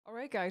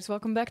Alright guys,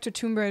 welcome back to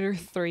Tomb Raider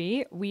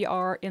 3. We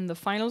are in the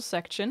final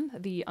section,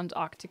 the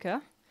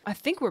Antarctica. I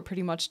think we're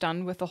pretty much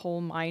done with the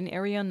whole mine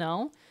area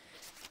now.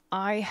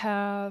 I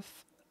have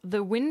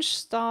the winch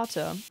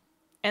starter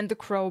and the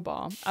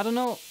crowbar. I don't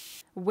know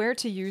where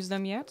to use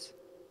them yet.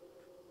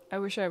 I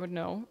wish I would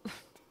know.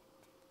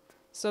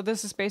 So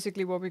this is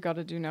basically what we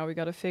gotta do now. We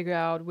gotta figure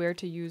out where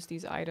to use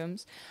these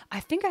items.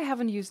 I think I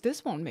haven't used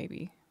this one,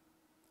 maybe.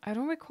 I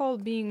don't recall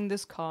being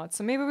this card,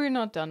 so maybe we're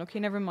not done. Okay,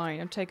 never mind.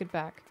 I'll take it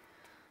back.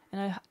 And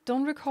I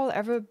don't recall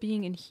ever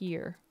being in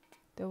here.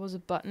 There was a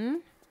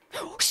button.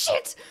 Oh,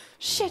 shit!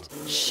 Shit!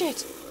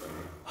 Shit!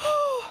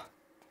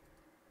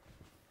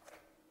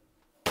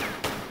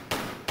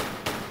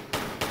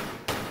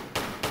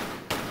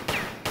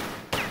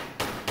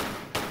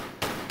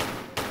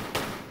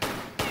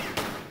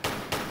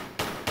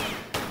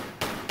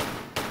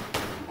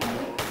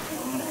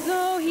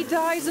 No, he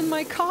dies in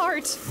my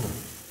cart!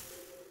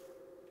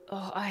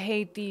 Oh, I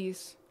hate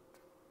these.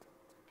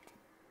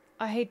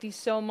 I hate these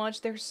so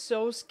much. They're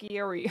so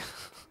scary.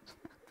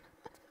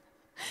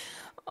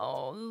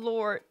 Oh,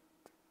 Lord.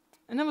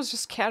 And I was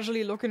just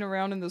casually looking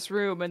around in this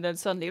room and then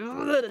suddenly...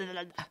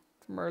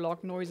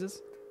 Murloc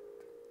noises.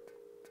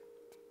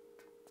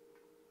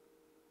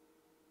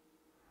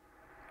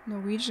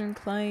 Norwegian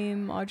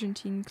claim,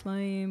 Argentine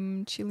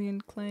claim,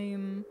 Chilean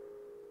claim,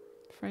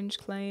 French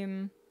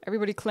claim.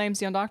 Everybody claims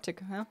the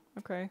Antarctica, huh?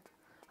 Okay.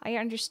 I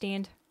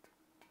understand.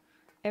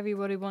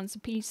 Everybody wants a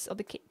piece of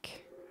the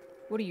cake.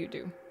 What do you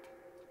do?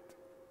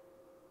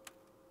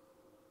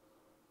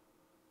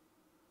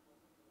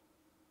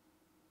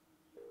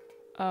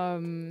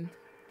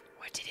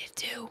 What did it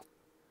do?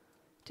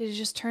 Did it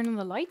just turn on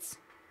the lights?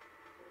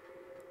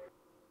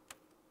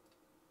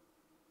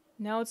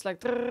 Now it's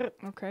like...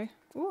 Okay.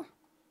 Ooh.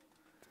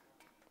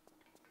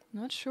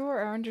 Not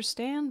sure I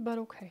understand, but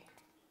okay.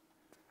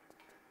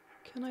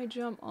 Can I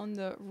jump on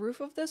the roof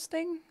of this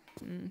thing?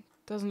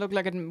 Doesn't look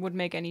like it would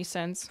make any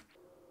sense.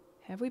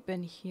 Have we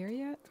been here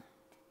yet?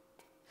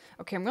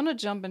 Okay, I'm gonna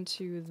jump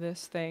into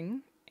this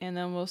thing, and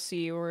then we'll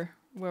see where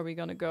we're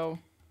gonna go.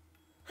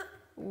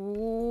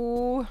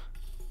 Ooh.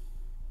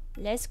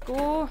 Let's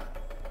go.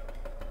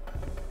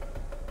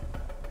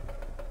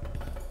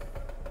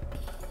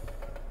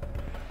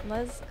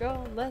 Let's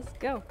go, let's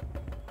go.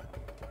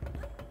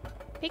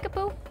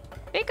 Peekaboo,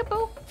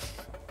 peekaboo.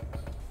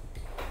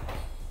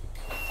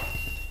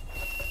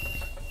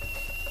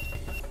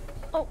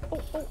 Oh,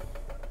 oh, oh.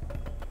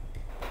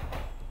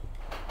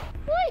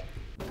 Whee!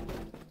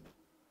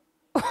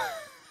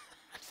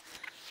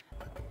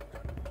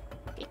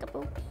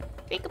 Peekaboo,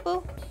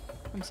 peekaboo.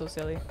 I'm so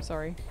silly,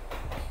 sorry.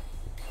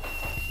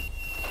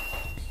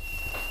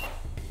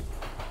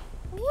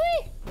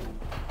 Whee!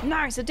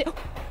 Nice, I did.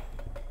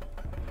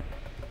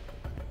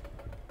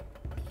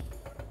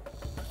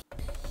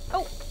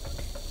 Oh!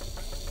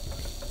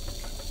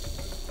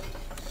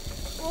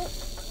 Oh!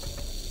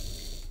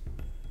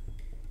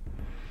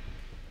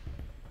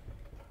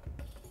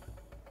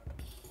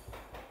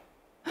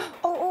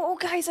 Oh,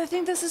 guys, I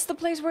think this is the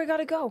place where I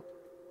gotta go.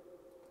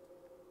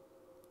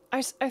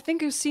 I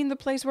think you've seen the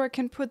place where I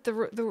can put the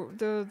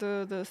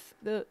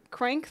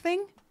crank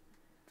thing.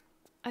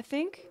 I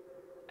think.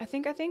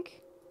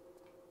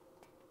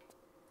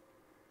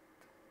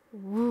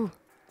 Woo.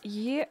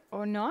 Yeah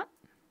or not?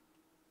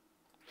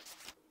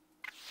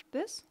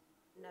 This?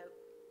 No.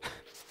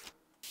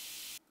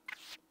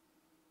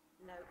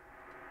 No.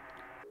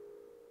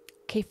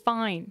 Okay,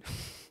 fine.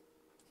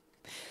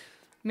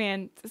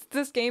 Man,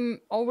 this game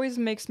always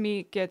makes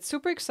me get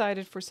super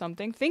excited for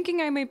something,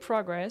 thinking I made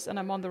progress and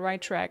I'm on the right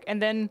track,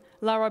 and then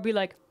Lara be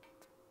like,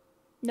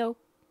 no.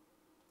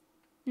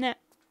 Nah.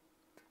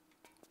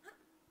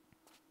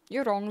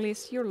 You're wrong,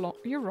 Liz. You're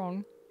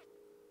wrong.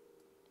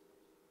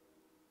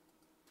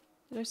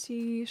 Did I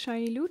see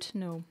shiny loot?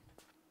 No.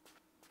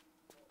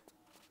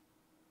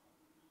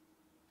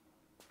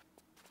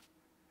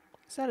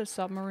 Is that a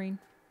submarine?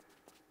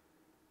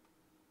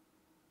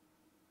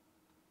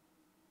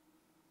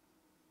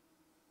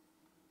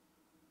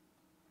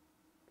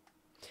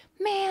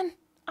 Man,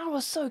 I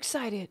was so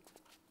excited.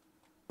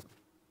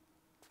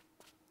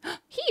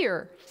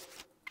 Here.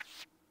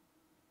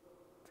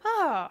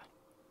 Ah.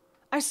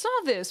 I saw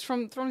this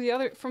from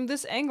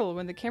this angle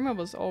when the camera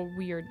was all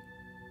weird.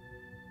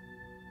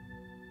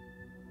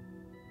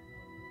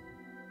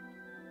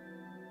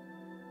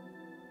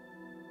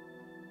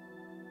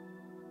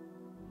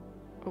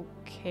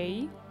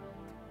 Okay.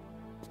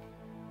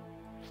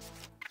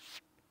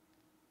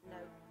 No.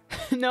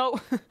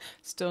 No.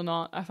 Still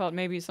not. I thought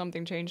maybe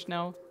something changed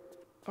now.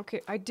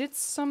 Okay, I did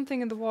something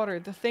in the water.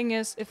 The thing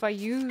is, if I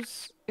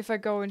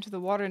go into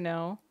the water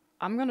now,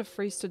 I'm gonna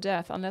freeze to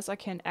death unless I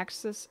can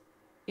access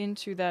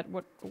into that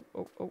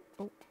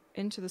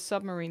into the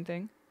submarine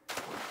thing.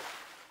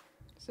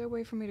 Is there a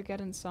way for me to get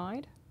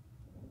inside?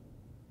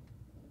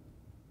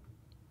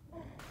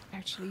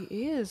 Actually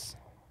is.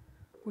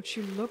 Would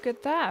you look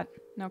at that?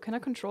 Now, can I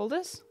control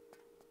this?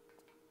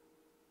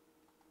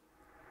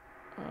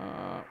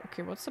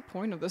 Okay, what's the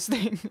point of this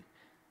thing?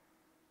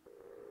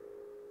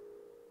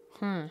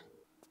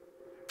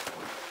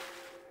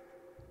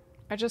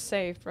 I just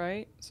saved,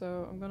 right?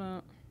 So I'm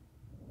gonna...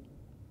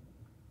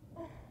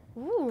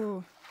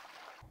 Ooh.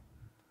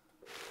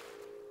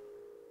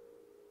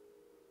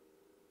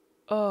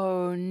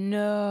 Oh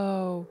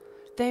no.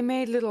 They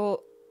made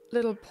little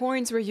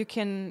points where you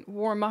can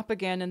warm up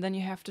again and then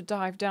you have to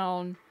dive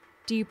down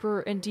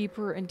deeper and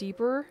deeper and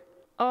deeper.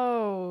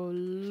 Oh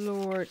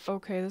lord.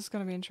 Okay, this is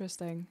gonna be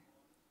interesting.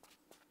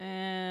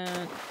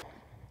 And...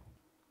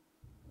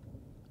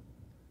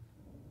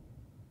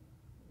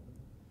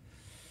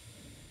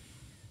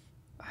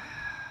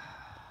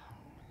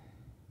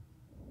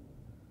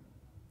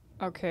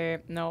 Okay,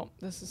 no,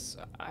 this is...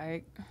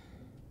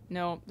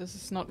 No, this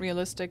is not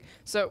realistic.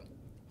 So...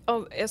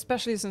 Oh,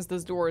 especially since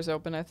this door is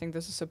open, I think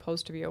this is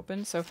supposed to be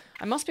open, so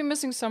I must be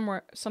missing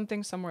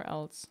something somewhere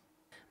else.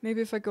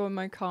 Maybe if I go in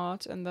my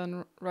cart and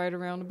then ride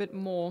around a bit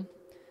more,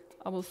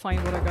 I will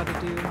find what I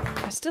gotta do.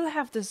 I still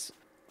have this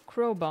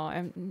crowbar.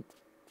 I'm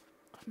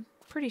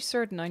pretty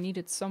certain I need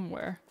it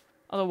somewhere.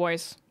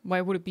 Otherwise,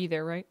 why would it be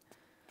there, right?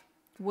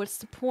 What's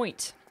the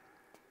point?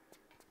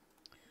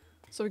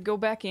 So we go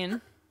back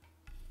in.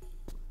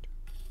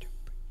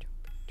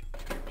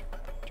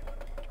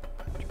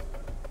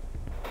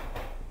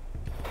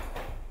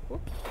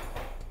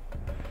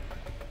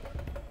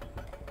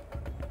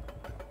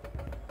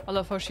 I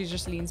love how she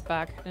just leans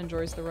back and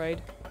enjoys the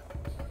ride.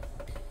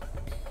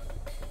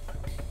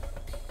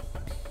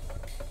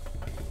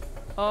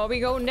 Oh, we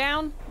going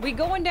down? We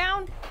going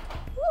down?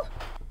 Woo!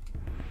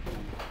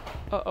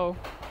 Uh-oh.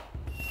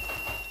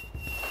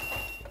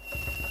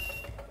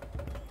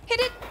 Hit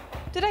it!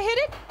 Did I hit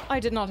it? I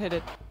did not hit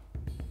it.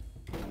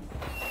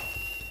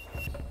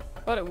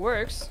 But it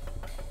works.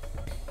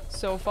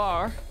 So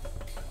far.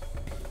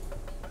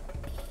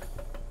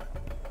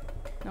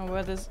 Now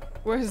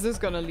where is this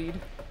gonna lead?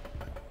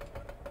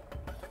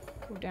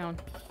 Go down.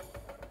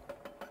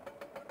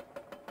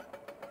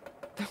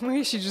 The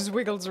way she just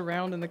wiggles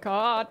around in the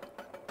cart.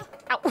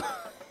 Ow!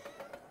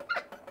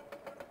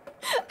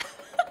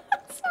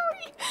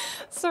 Sorry.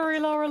 Sorry,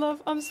 Lara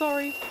love. I'm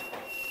sorry.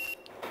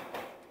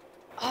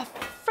 Oh,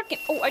 frickin'.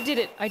 Oh, I did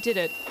it. I did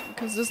it.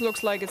 Because this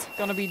looks like it's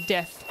gonna be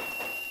death.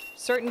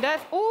 Certain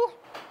death. Oh!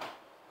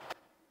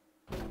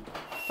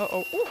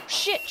 Uh-oh. Oh,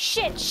 shit,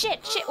 shit,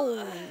 shit, shit.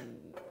 Oh.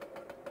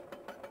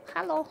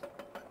 Hello.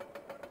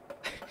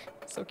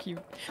 So cute.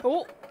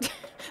 Oh!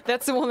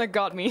 That's the one that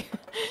got me.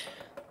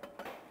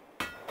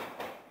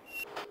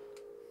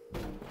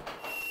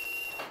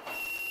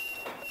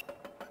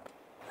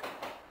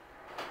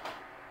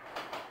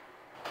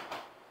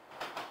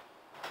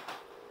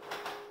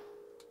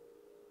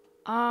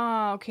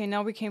 Ah, okay,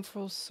 now we came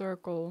full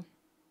circle.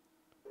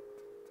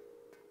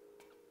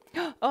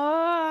 Oh,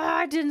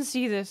 I didn't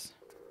see this.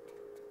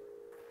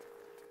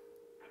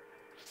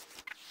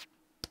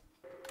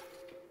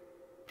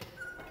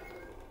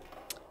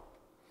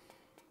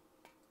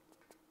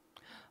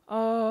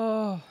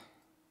 Oh.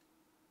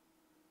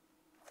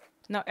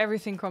 Now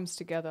everything comes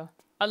together.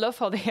 I love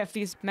how they have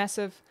these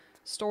massive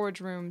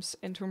storage rooms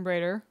in Tomb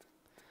Raider.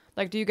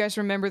 Like, do you guys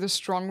remember the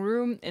strong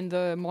room in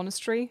the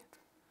monastery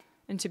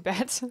in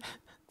Tibet?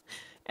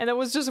 And there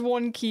was just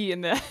one key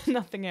in there,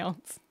 nothing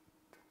else.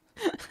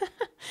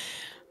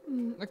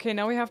 Okay,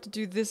 now we have to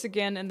do this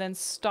again and then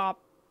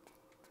stop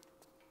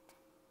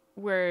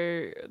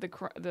where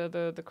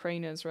the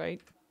crane is, right?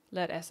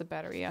 Lead acid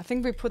battery. I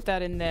think we put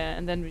that in there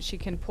and then she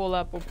can pull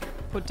up or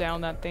put down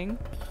that thing.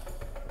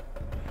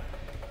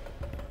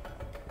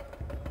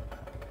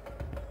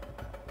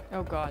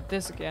 Oh god,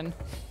 this again.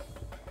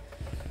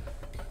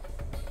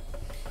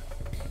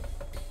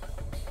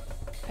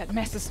 That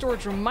massive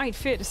storage room might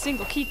fit a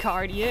single key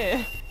card,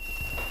 yeah.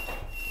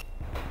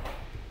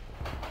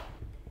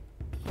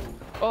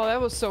 Oh, that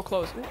was so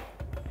close. Ooh.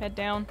 Head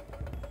down.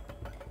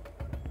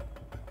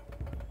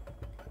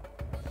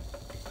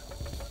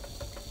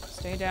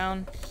 Stay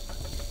down.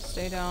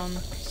 Stay down.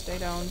 Stay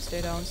down.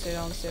 Stay down. Stay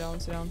down. Stay down.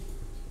 Stay down.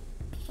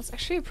 That's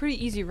actually a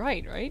pretty easy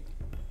ride, right?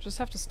 Just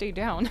have to stay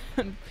down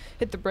and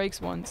hit the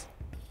brakes once.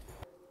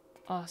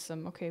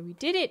 Awesome. Okay, we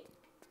did it.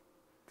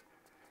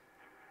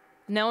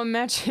 Now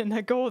imagine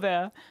I go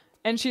there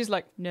and she's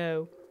like,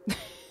 no.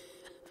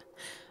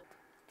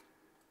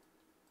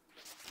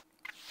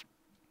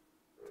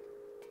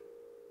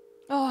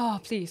 Oh,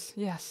 please.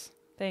 Yes.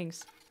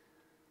 Thanks.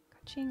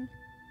 Ka-ching.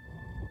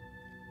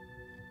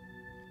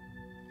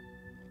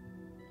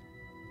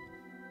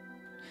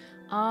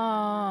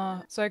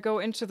 Ah, so I go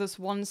into this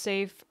one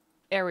safe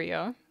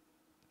area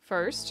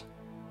first,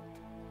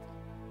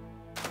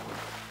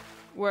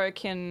 where I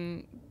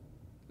can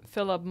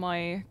fill up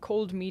my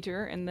cold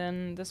meter, and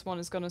then this one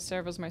is gonna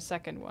serve as my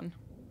second one.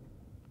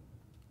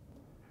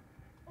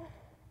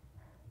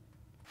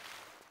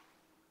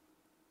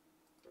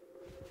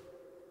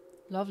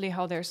 Lovely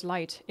how there's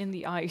light in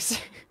the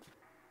ice.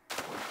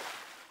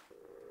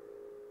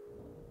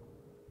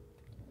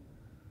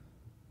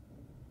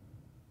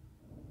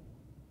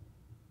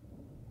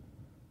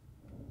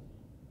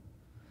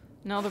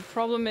 Now the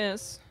problem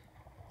is...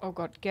 Oh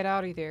god, get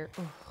out of there.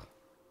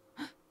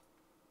 Ugh.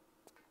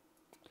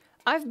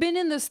 I've been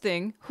in this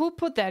thing. Who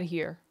put that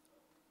here?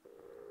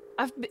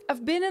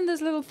 I've been in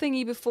this little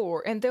thingy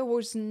before, and there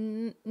was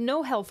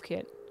no health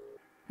kit.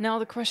 Now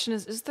the question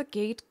is the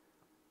gate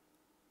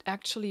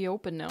actually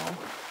open now?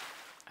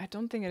 I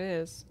don't think it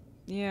is.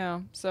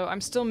 Yeah, so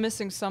I'm still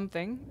missing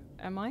something.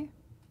 Am I?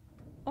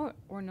 Oh,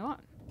 or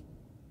not.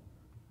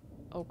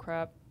 Oh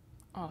crap.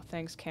 Oh,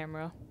 thanks,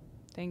 camera.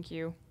 Thank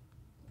you.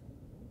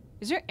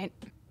 Is there any...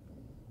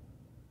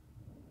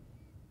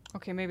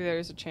 Okay, maybe there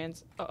is a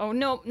chance. Oh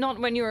no, not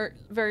when you're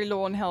very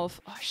low on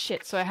health. Oh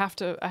shit, so I have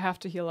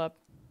to heal up.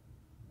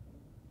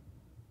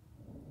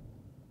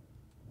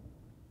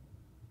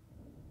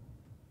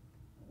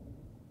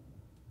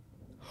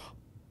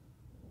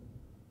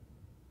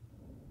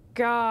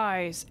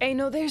 Guys, hey,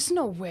 no, there's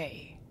no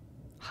way.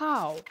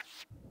 How?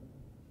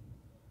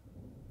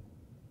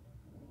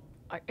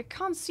 I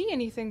can't see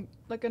anything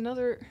like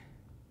another...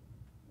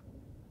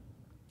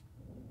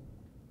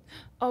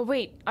 Oh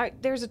wait,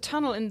 there's a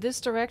tunnel in this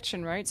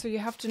direction, right? So you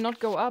have to not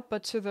go up,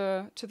 but to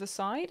the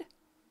side?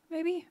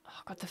 Maybe?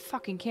 Oh god, the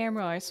fucking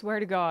camera, I swear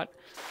to god.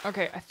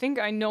 Okay, I think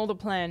I know the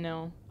plan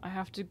now. I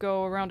have to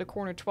go around the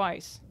corner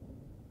twice.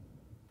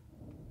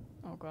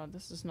 Oh god,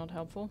 this is not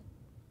helpful.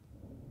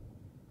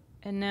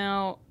 And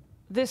now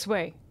this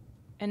way.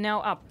 And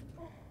now up.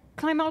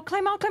 Climb out,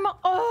 climb out, climb out!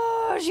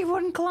 Oh, she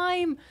wouldn't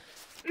climb!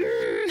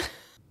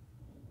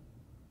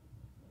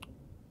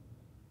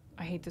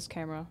 I hate this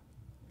camera.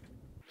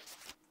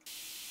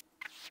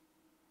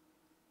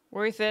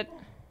 Worth it.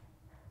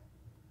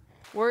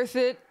 Worth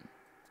it.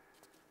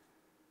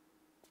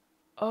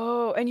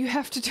 Oh, and you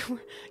have to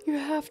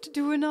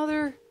do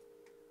another.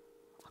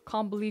 I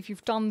can't believe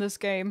you've done this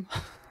game.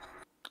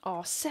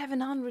 Oh,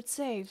 700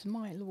 saves,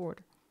 my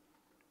lord.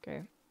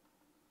 Okay.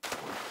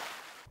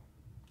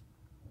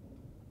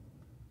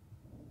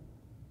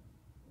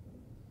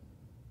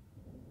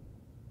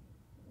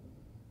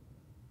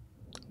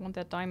 I want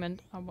that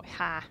diamond.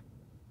 Ha.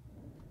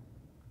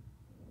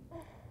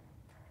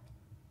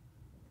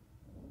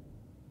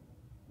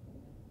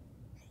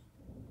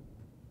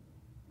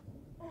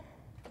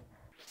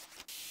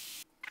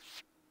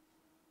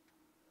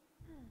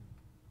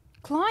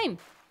 Climb!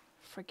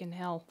 Freaking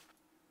hell.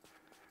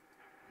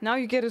 Now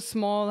you get a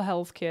small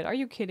health kit. Are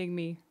you kidding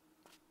me?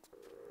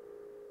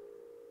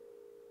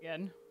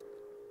 Again.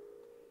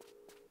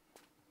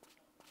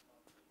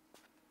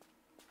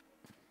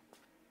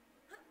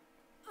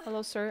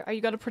 Hello, sir. Are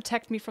you gonna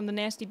protect me from the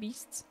nasty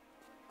beasts?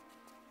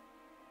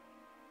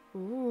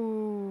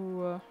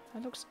 Ooh,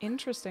 that looks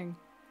interesting.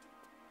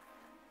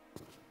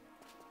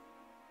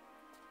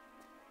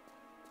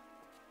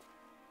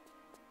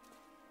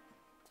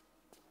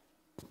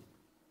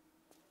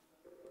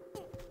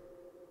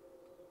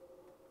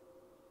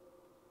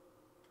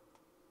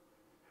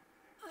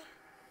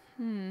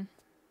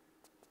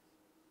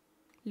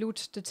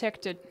 Loot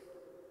detected.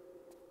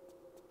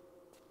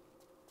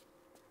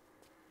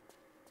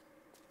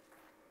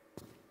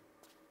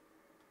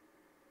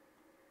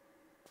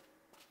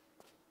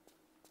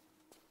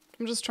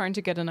 I'm just trying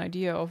to get an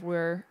idea of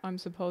where I'm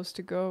supposed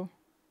to go.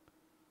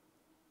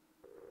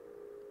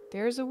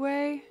 There's a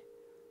way.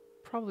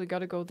 Probably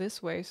gotta go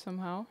this way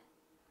somehow.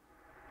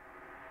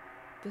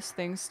 This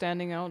thing's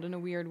standing out in a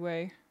weird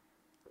way.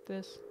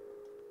 This.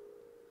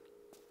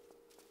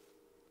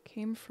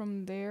 Came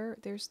from there.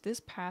 There's this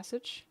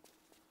passage.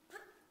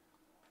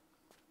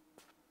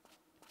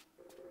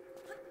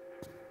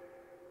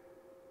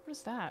 What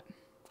is that?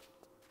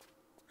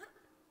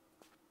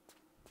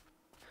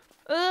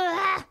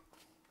 Ugh!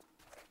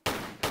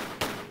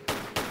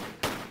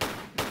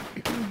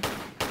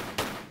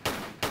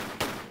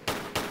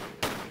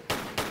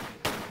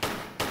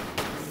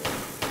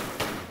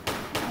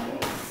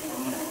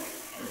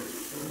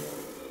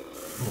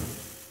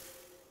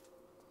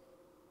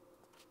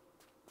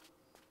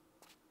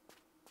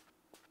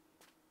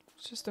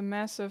 Just a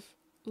massive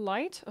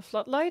light? A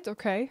floodlight?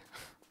 Okay.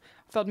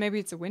 I thought maybe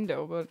it's a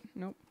window, but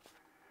nope.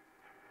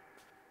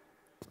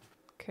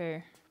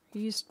 Okay.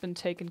 He's been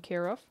taken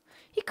care of.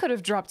 He could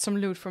have dropped some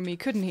loot for me,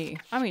 couldn't he?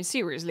 I mean,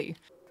 seriously.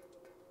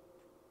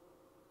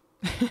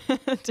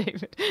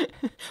 David.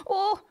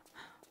 Oh!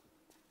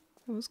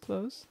 That was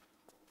close.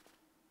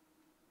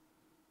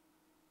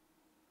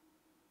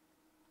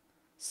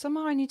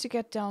 Somehow I need to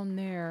get down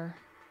there.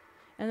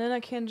 And then I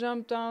can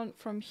jump down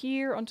from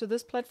here onto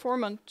this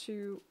platform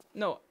onto...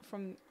 No,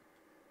 from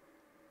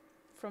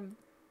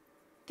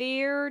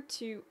there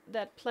to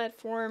that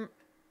platform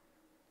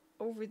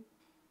over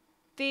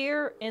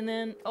there, and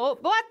then... Oh,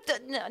 what?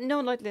 No, no,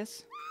 like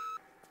this.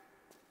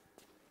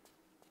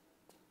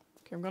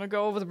 Okay, I'm gonna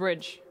go over the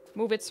bridge.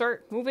 Move it,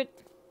 sir. Move it.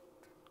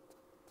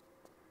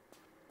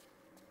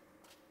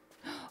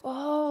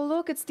 Oh,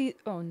 look, it's the...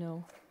 Oh,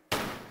 no.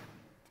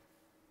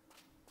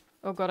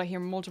 Oh god, I hear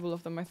multiple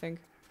of them, I think.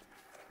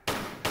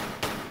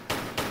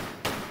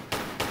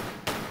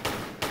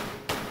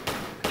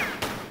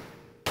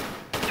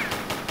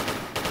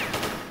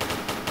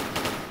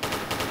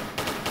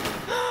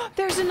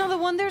 There's another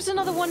one! There's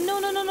another one! No,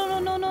 no, no, no, no,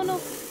 no, no, no!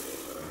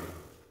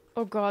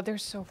 Oh god, they're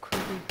so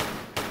creepy.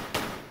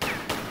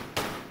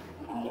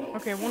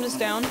 Okay, one is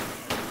down.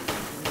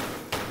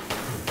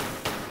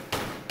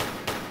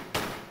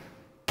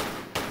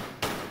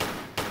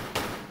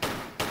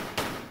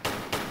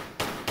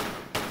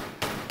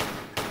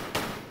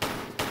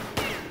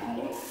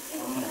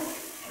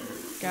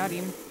 Got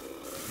him.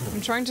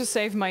 I'm trying to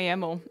save my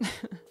ammo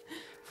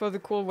for the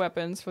cool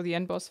weapons for the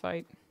end boss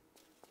fight.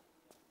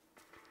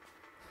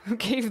 Who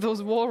gave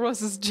those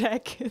walruses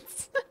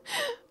jackets?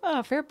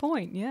 Ah, fair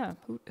point. Yeah,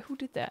 who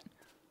did that?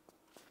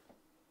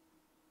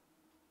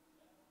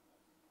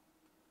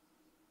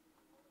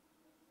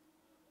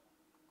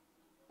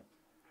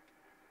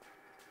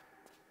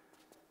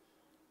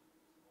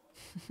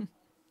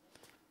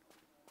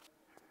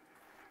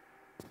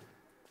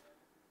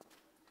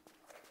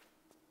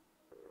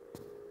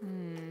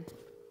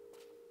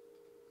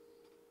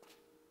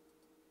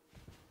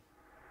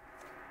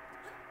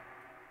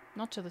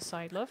 Not to the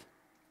side, love.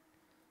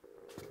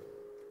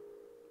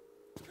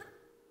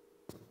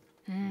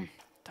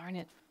 Darn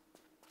it.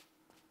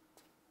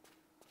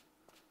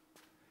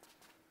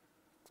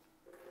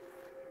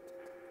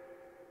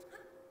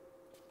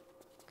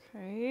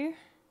 Okay.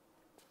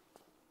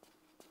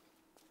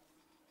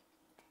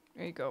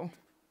 There you go.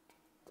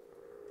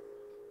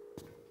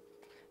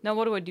 Now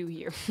what do I do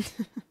here?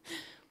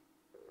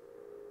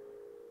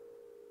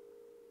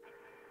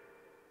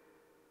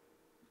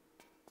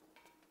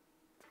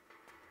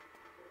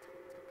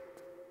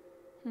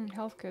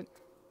 Health kit.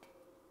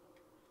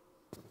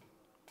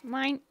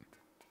 Mine.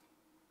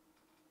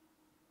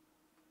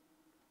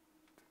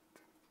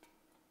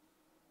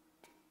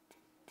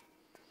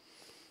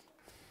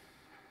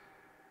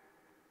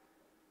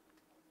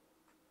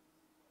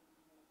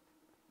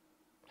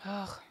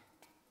 Ugh.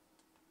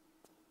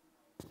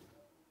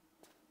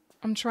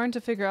 I'm trying to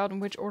figure out in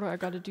which order I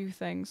gotta do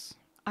things.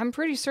 I'm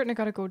pretty certain I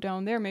gotta go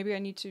down there. Maybe I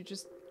need to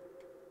just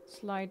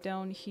slide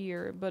down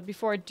here. But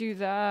before I do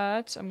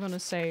that, I'm gonna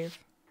save.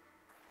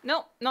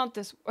 No, not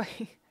this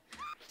way.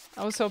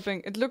 I was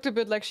hoping. It looked a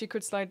bit like she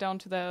could slide down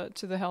to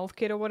the health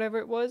kit or whatever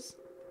it was.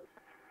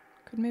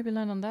 Could maybe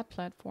land on that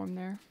platform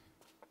there.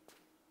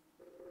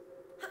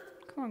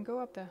 Come on, go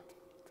up there.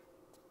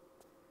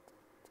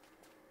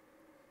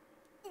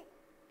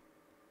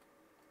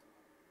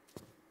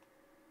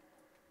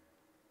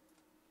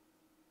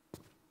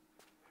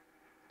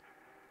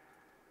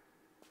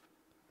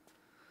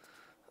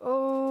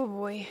 Oh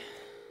boy.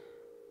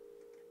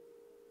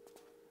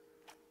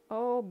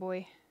 Oh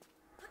boy.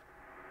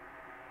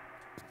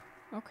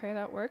 Okay,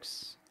 that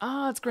works.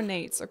 Ah, it's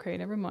grenades. Okay,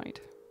 never mind.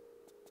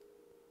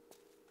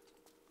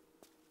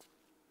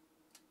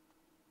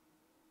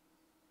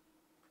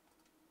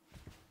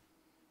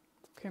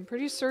 Okay, I'm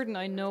pretty certain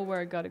I know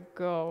where I gotta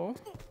go.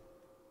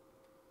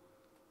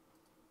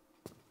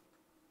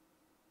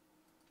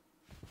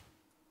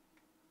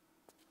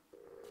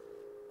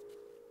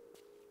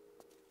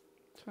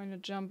 Trying to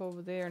jump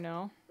over there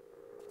now.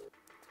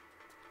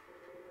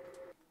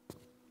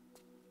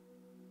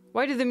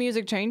 Why did the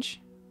music change?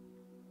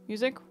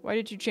 Music? Why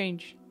did you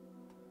change?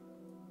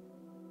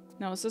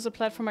 Now, is this a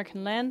platform I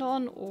can land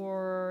on,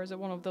 or is it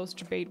one of those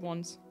debate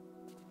ones?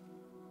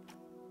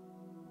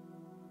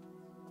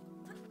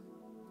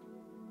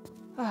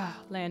 Ah,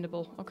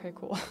 landable. Okay,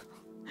 cool.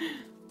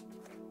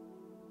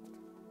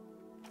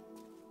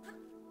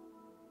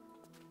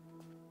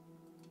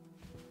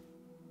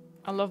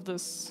 I love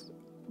this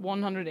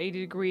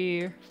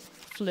 180-degree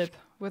flip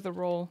with a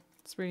roll.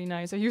 It's really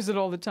nice. I use it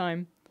all the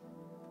time.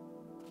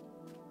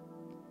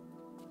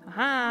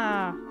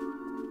 Aha!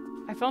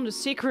 I found a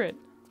secret.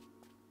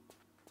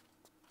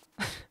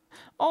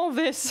 All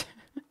this!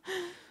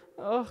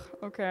 Oh,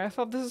 okay. I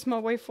thought this is my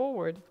way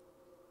forward.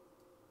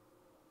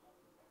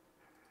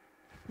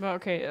 Well,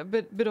 okay, a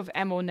bit of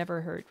ammo never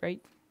hurt, right?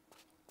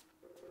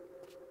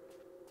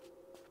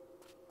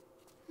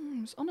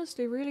 It's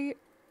honestly really...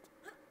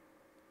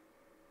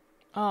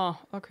 Oh,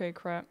 okay,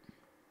 crap.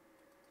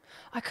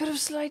 I could have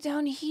slid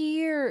down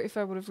here if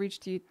I would have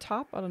reached the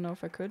top. I don't know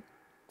if I could.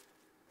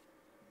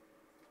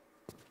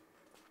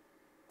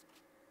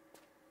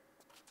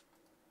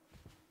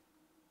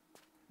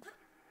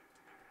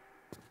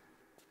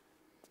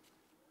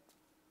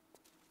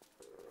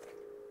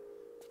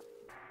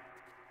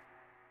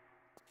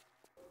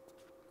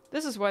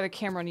 This is why the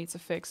camera needs a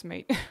fix,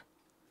 mate.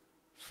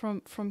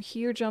 From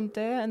here, jump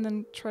there, and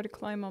then try to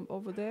climb up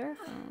over there.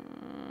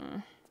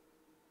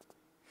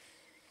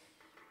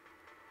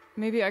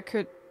 Maybe I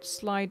could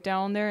slide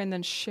down there and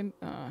then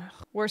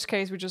worst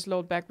case, we just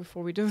load back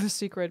before we do the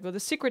secret. But the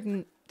secret,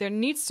 there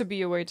needs to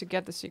be a way to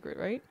get the secret,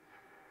 right?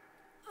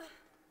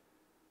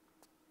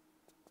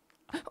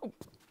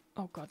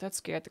 Oh god, that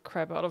scared the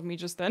crap out of me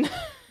just then.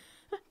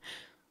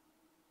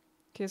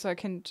 Okay, so I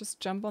can just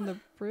jump on the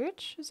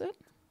bridge, is it?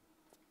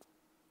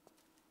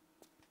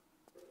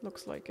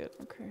 Looks like it,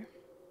 okay.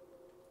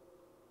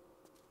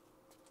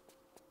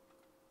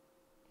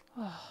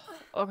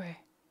 Okay.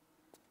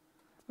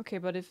 Okay,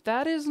 but if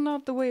that is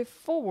not the way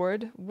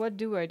forward, what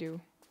do I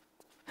do?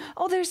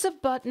 Oh, there's a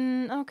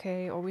button!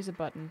 Okay, always a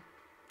button.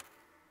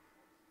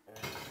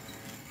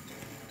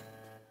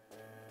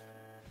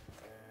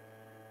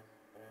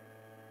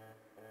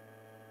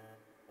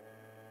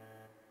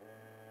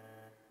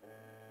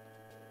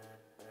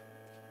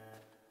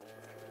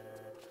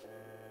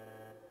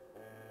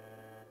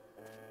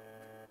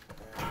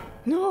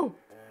 No!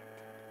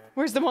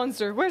 Where's the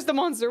monster? Where's the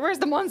monster? Where's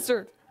the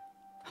monster?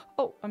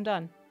 Oh, I'm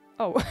done.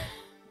 Oh.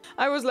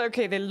 I was like,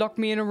 okay, they locked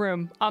me in a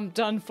room. I'm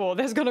done for.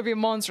 There's gonna be a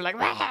monster like,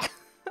 "Wah!"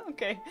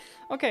 Okay,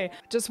 okay.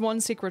 Just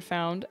one secret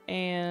found,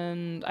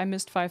 and I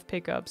missed 5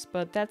 pickups,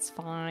 but that's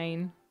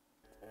fine.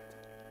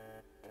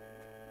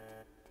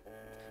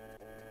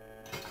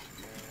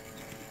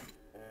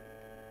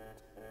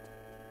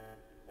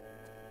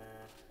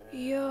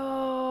 Yo!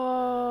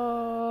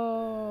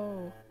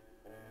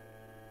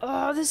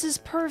 Oh, this is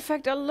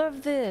perfect. I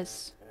love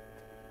this.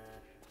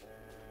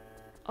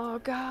 Oh,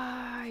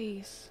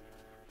 guys.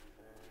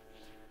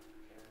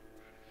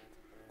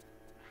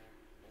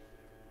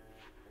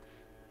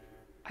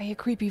 I hear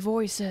creepy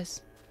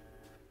voices.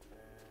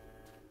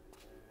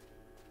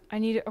 I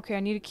need okay,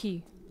 I need a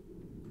key.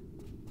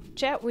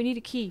 Chat, we need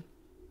a key.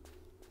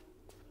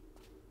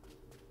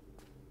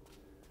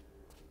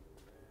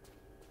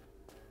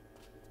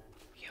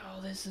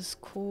 Yo, this is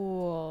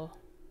cool.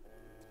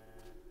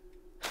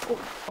 Oh.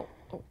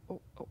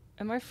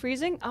 Am I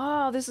freezing?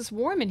 Ah, this is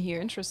warm in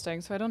here. Interesting.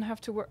 So I don't have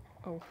to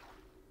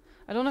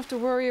I don't have to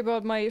worry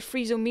about my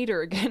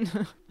freezometer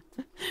again.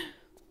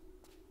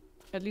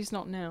 At least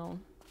not now.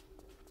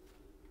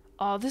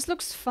 Oh, this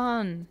looks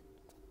fun.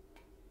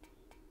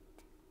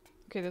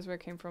 Okay, that's where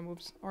it came from.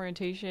 Oops.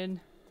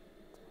 Orientation.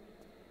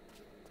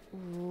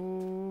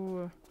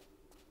 Ooh.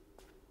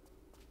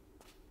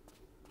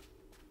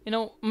 You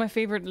know, my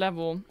favorite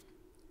level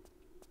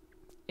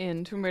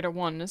in Tomb Raider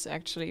 1 is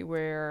actually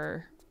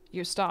where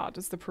you start.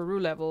 It's the Peru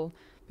level,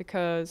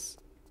 because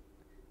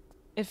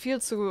it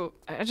feels so...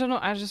 I don't know,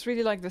 I just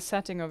really like the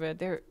setting of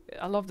it.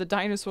 I love the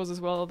dinosaurs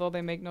as well, although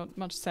they make not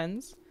much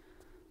sense.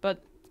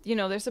 But, you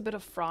know, there's a bit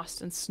of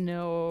frost and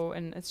snow,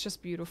 and it's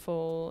just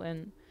beautiful,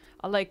 and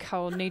I like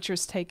how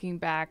nature's taking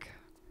back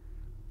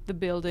the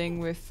building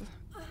with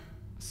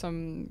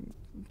some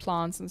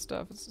plants and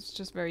stuff. It's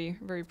just very,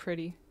 very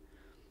pretty.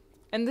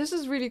 And this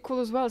is really cool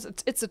as well.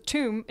 It's a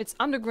tomb, it's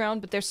underground,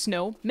 but there's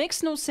snow.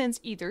 Makes no sense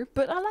either,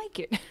 but I like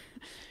it.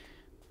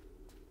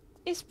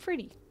 It's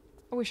pretty.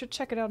 Oh, we should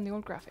check it out in the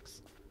old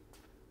graphics.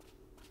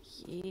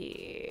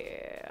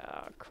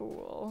 Yeah,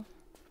 cool.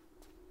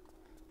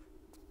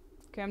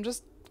 Okay, I'm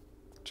just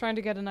trying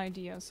to get an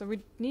idea. So we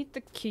need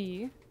the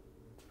key.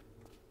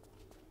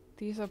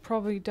 These are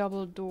probably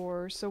double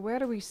doors. So where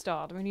do we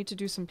start? We need to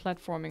do some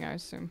platforming, I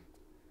assume.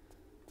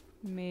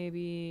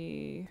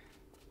 Maybe...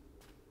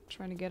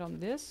 trying to get on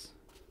this?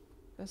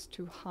 That's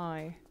too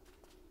high.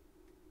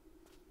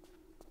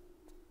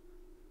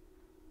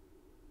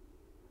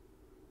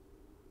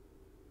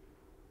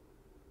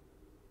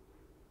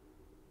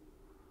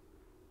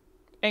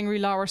 Angry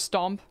Lara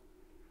stomp.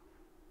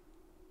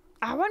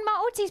 I want my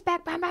OTs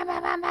back! Bam, bam,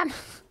 bam, bam, bam!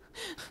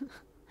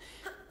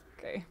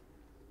 Okay.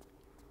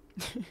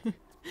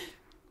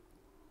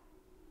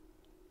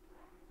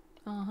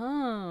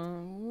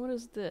 Uh-huh. What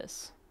is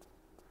this?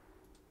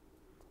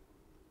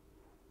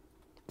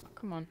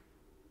 Come on.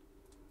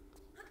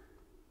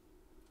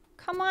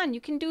 Come on,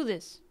 you can do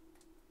this.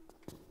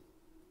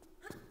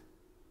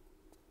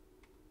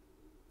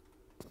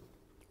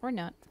 Or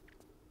not.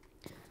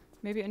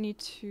 Maybe I need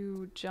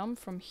to jump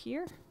from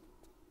here?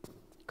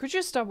 Could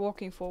you stop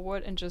walking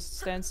forward and just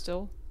stand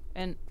still?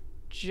 And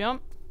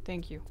jump?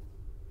 Thank you.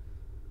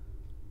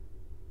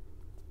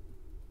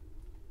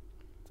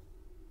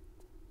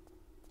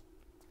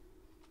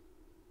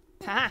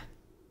 Ha!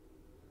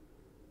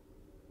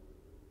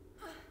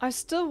 I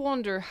still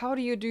wonder, how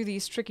do you do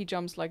these tricky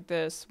jumps like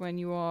this when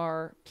you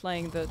are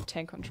playing the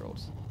tank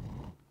controls?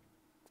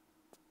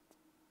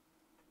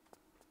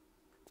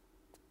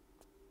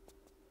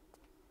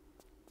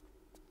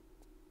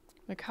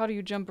 Like, how do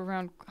you jump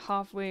around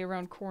halfway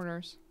around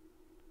corners?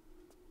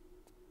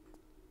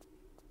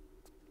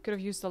 Could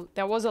have used the...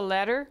 That was a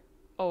ladder?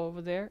 Oh,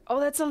 over there. Oh,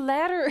 that's a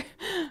ladder!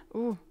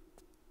 Ooh.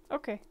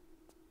 Okay.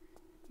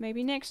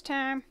 Maybe next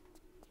time.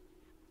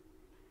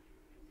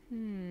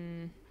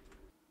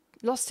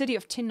 Lost City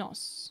of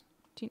Tinos.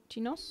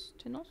 Tinos?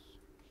 Tinos?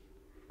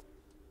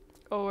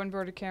 Oh,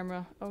 inverted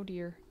camera. Oh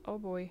dear. Oh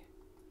boy.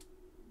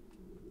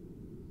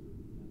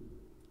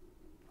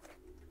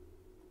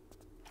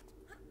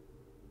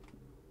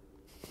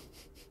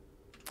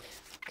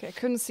 Okay, I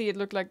couldn't see. It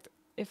looked like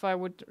if I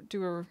would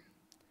do a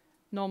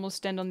normal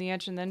stand on the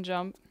edge and then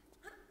jump,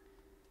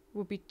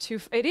 would be too...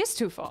 It is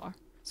too far.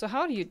 So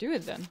how do you do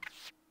it then?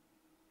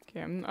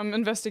 Okay, I'm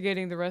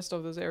investigating the rest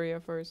of this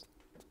area first.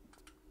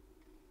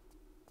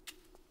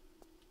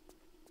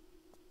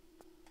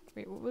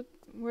 Wait,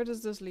 where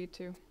does this lead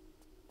to?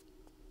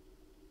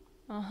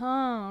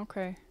 Uh-huh,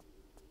 okay.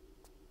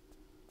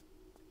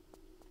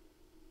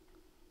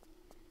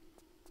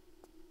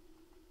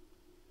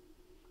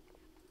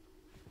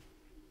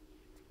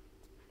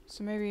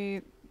 So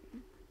maybe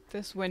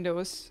this window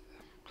is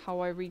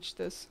how I reach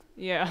this.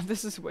 Yeah,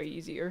 this is way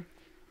easier,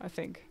 I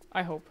think.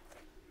 I hope.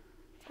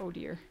 Oh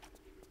dear.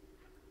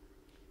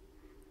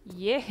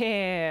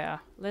 Yeah!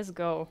 Let's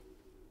go.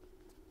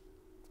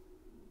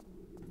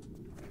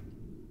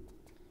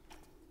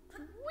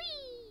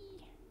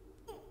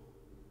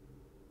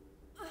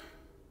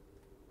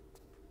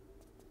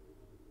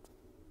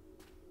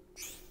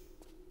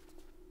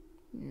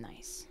 Nice.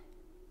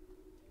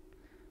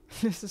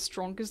 This is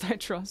strongest I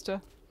trust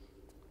her.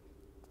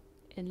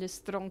 In this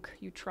strong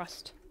you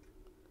trust.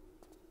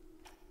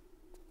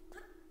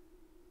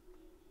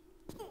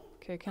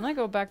 Okay, can I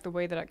go back the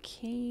way that I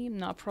came?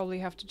 No, I'll probably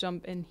have to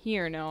jump in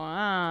here now.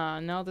 Ah,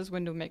 now this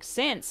window makes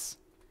sense.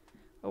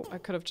 Oh, I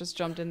could have just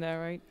jumped in there,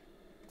 right?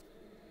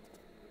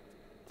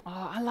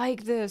 Oh, I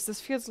like this. This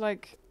feels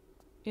like,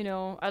 you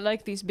know, I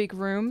like these big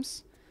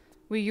rooms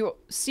where you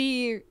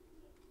see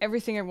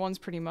everything at once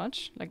pretty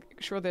much. Like,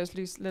 sure, there's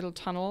these little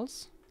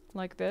tunnels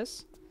like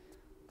this.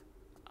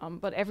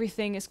 But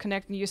everything is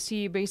connected. You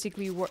see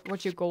basically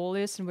what your goal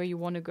is and where you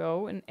want to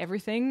go and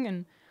everything.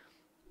 And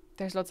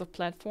there's lots of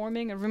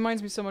platforming. It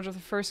reminds me so much of the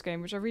first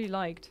game, which I really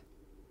liked.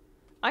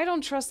 I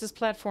don't trust this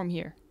platform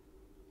here.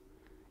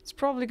 It's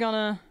probably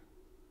gonna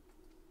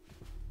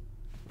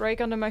break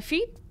under my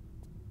feet.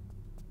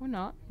 Or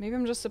not. Maybe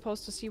I'm just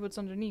supposed to see what's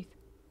underneath.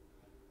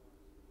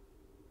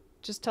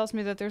 Just tells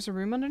me that there's a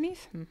room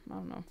underneath? I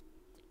don't know.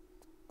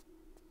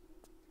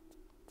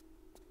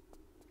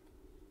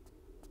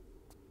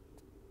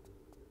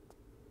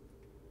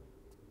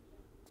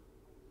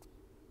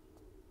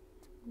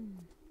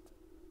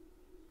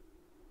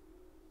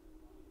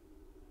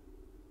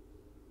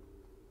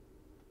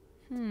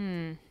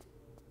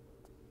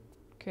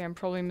 Okay, I'm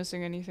probably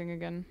missing anything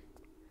again.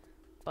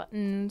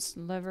 Buttons,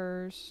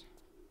 levers.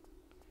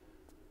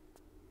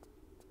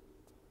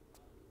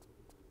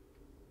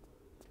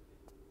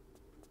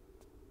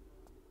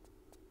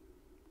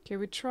 Okay,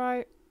 we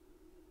try.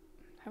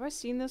 Have I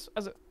seen this?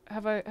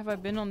 Have I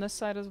been on this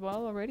side as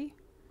well already?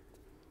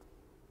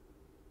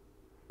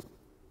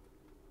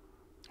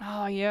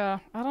 Ah, yeah.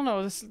 I don't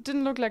know. This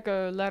didn't look like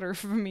a ladder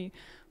for me.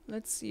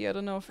 Let's see. I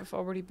don't know if I've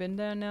already been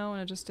there now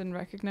and I just didn't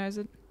recognize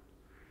it.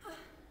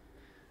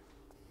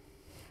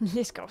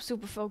 Let's go.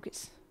 Super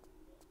focus.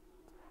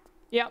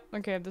 Yeah.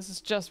 Okay. This is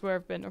just where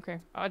I've been.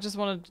 Okay. I just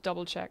wanted to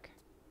double check.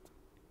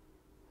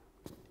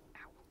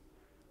 Ow.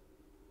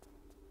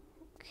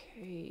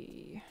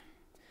 Okay.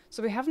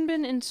 So we haven't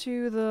been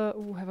into the...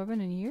 Ooh, have I been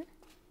in here?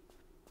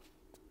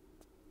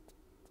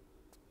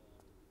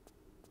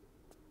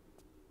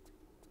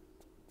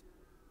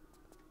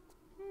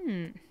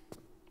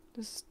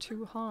 This is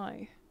too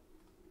high.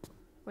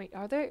 Wait,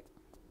 are they...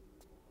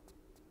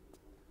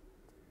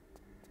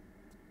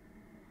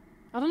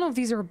 I don't know if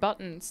these are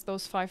buttons,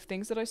 those 5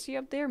 things that I see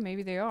up there.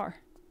 Maybe they are.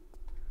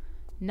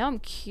 Now I'm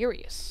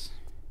curious.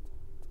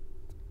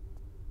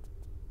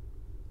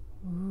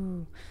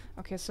 Ooh.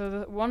 Okay, so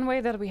the one way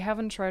that we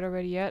haven't tried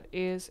already yet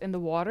is in the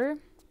water.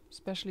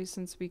 Especially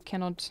since we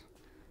cannot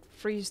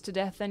freeze to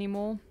death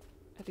anymore.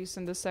 At least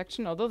in this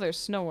section. Although there's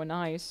snow and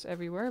ice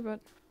everywhere, but...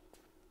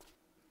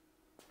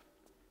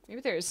 Maybe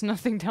there is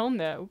nothing down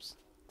there. Oops.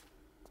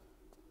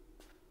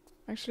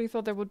 I actually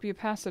thought there would be a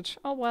passage.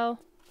 Oh well.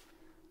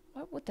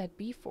 What would that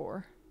be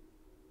for?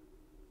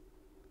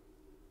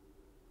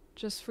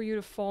 Just for you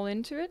to fall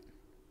into it?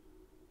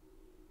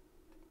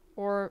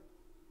 Or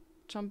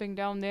jumping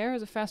down there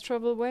is a fast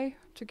travel way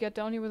to get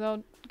down here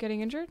without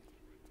getting injured?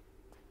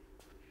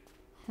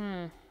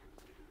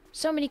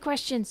 So many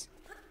questions!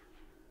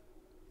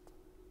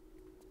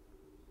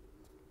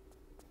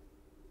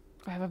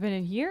 Have I been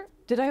in here?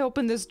 Did I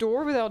open this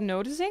door without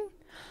noticing?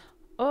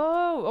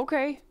 Oh,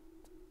 okay.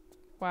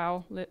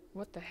 Wow,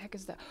 what the heck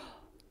is that?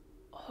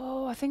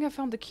 Oh, I think I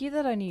found the key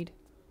that I need.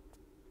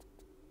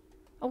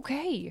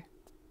 Okay.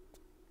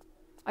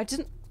 I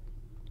didn't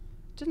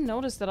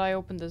notice that I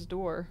opened this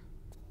door.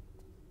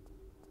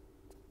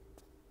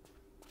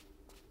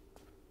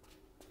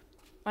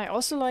 I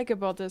also like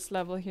about this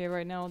level here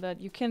right now that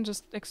you can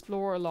just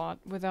explore a lot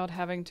without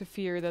having to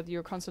fear that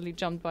you're constantly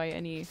jumped by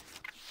any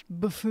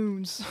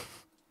buffoons.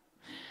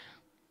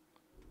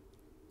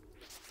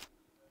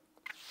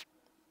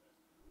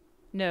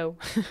 No.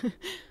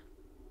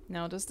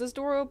 Now, does this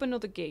door open or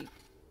the gate?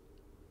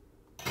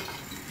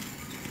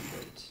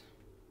 Wait.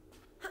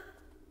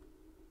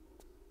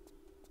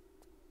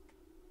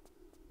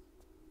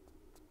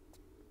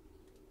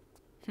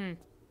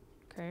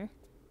 Okay.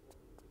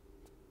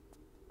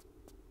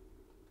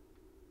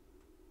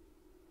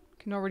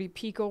 Can already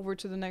peek over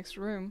to the next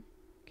room.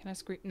 Can I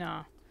squeeze?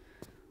 Nah.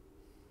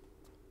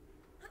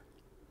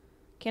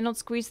 Cannot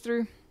squeeze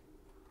through.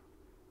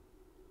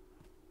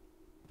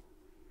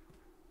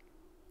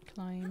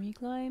 Climby,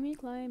 climby,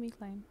 climby,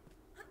 climb.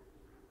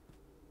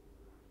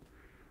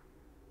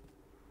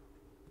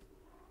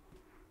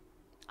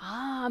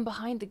 Ah, I'm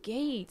behind the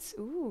gates.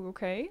 Ooh,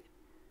 okay.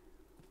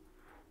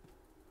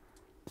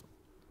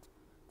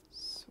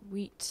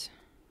 Sweet.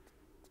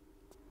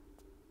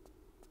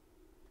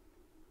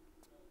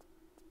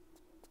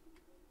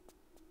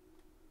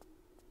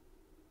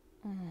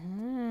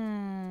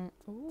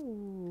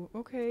 Ooh,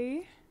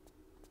 okay.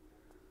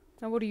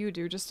 Now what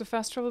do? Just a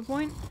fast travel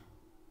point?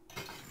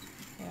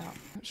 Yeah,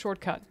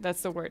 shortcut,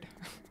 that's the word.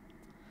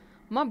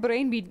 My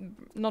brain be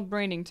not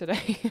braining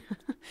today.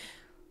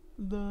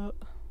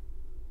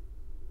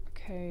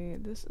 Okay,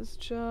 this is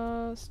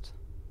just...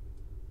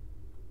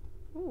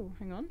 Ooh,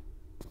 hang on.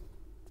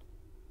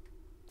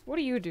 What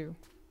do?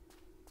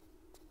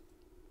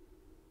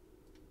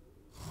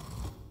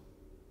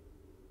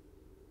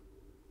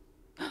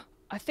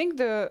 think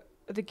the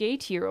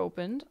gate here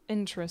opened.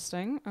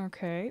 Interesting.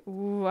 Okay.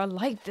 Ooh, I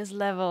like this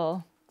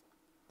level.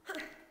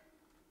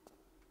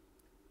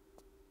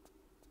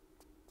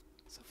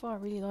 So far, I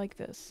really like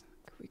this.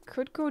 We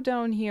could go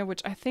down here,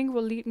 which I think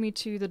will lead me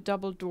to the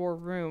double door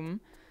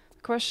room.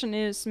 The question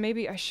is,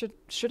 maybe I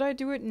should I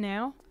do it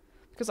now?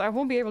 Because I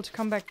won't be able to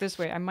come back this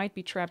way. I might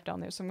be trapped down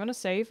there. So I'm gonna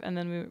save, and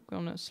then we're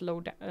gonna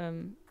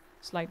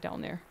slide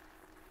down there.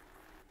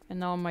 And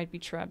now I might be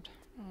trapped.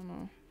 I don't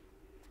know.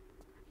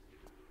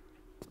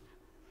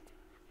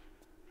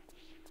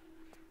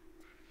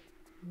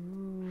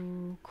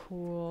 Ooh,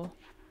 cool.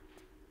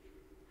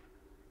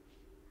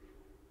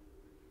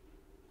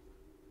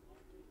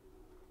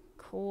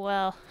 Cool.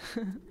 Oh,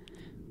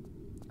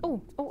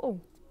 oh, oh.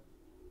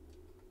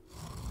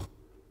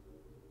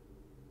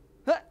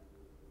 Huh.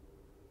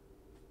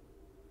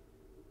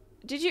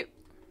 Did you...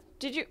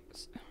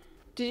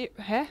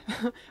 Huh?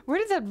 Where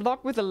did that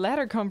block with the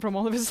ladder come from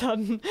all of a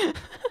sudden?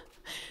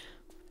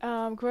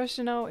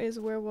 Question now is,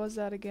 where was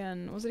that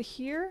again? Was it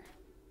here?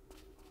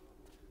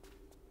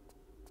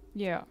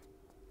 Yeah.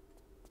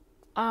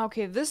 Ah,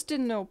 okay, this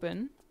didn't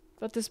open,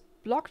 but this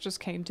block just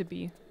came to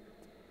be.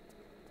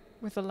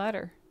 With a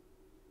ladder.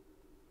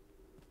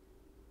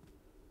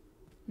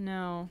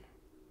 No.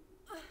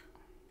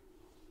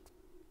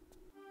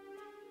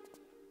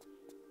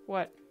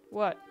 What?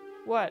 What?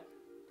 What?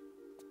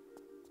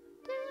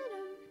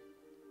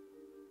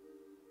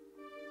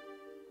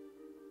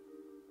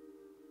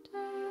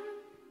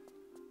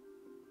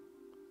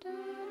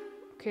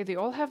 Okay, they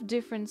all have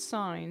different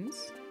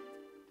signs.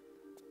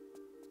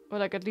 Or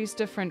like at least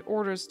different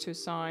orders to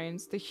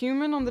signs. The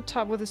human on the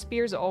top with the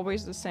spear is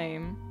always the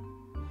same.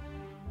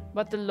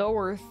 But the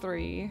lower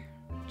three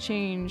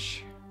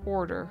change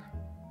order.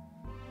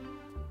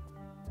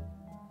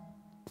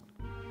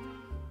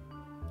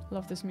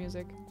 Love this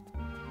music.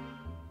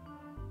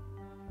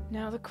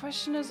 Now the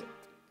question is,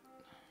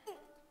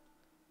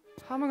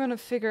 how am I gonna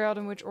figure out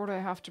in which order I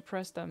have to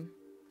press them?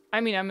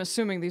 I mean, I'm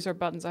assuming these are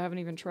buttons. I haven't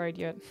even tried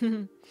yet.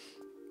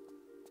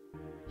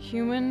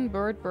 Human,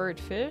 bird, bird,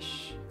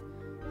 fish.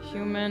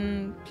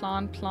 Human,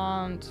 plant,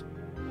 plant,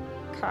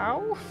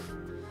 cow.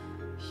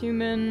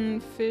 Human,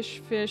 fish,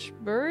 fish,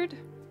 bird.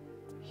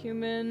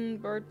 Human,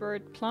 bird,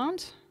 bird,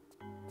 plant.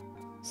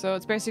 So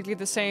it's basically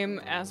the same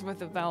as with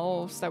the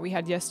valves that we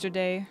had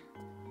yesterday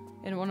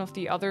in one of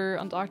the other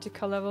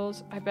Antarctica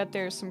levels. I bet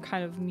there's some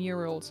kind of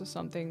murals or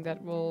something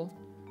that will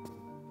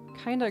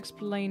kind of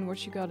explain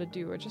what you gotta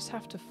do. I just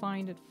have to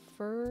find it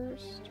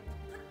first.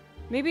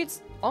 Maybe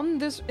it's on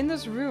this, in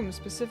this room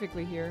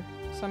specifically here,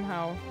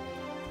 somehow.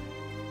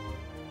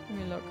 Let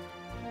me look.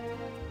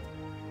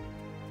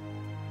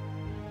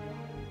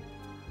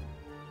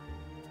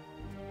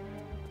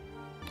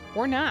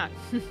 Or not.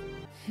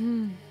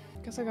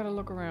 Guess I gotta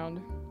look around.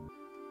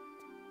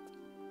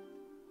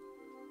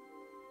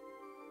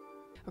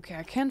 Okay,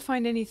 I can't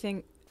find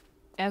anything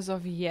as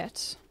of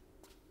yet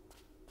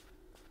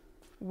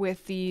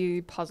with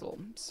the puzzle,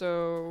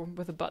 so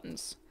with the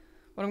buttons.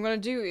 What I'm gonna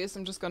do is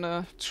I'm just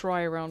gonna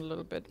try around a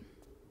little bit.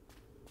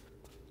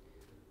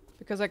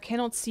 Because I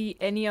cannot see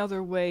any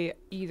other way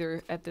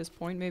either at this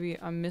point. Maybe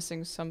I'm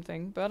missing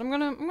something, but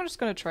I'm just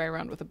gonna try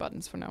around with the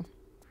buttons for now.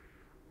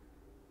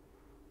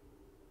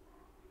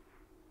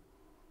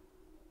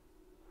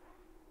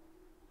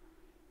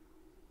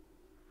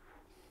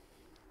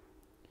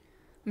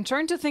 I'm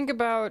trying to think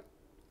about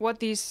what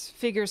these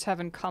figures have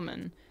in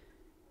common.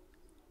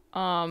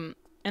 And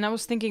I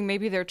was thinking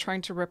maybe they're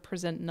trying to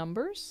represent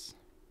numbers?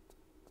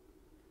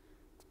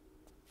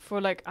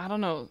 For like, I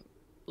don't know,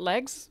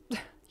 legs?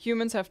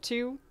 Humans have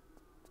 2.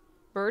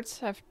 Birds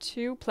have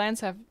 2.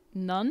 Plants have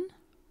none.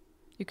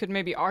 You could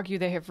maybe argue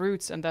they have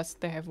roots and thus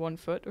they have 1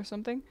 foot or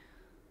something.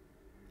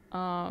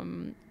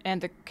 And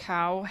the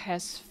cow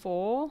has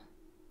 4.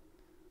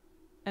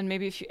 And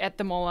maybe if you add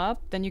them all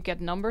up, then you get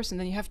numbers and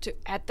then you have to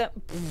add them.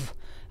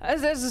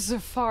 This is a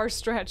far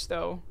stretch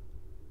though.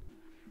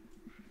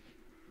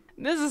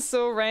 This is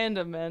so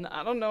random, man.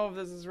 I don't know if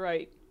this is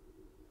right.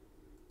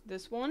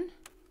 This one.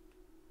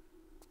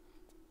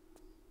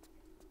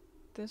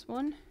 This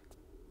one.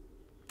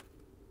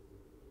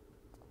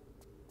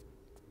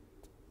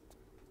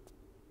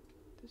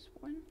 This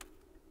one.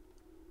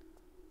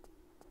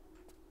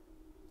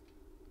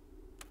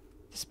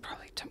 This is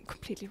probably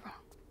completely wrong.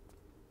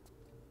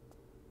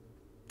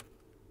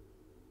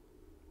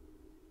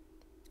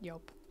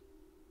 Yup.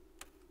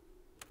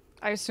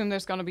 I assume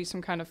there's gonna be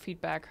some kind of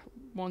feedback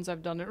once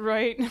I've done it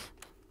right.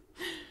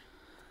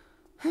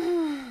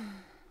 You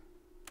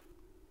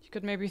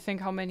could maybe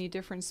think how many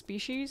different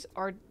species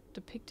are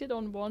depicted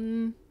on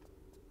one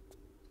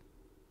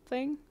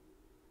thing.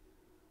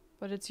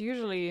 But it's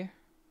usually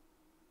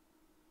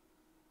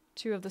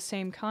 2 of the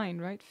same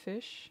kind, right?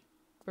 Fish,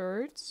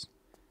 birds,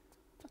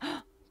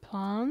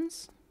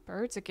 plants,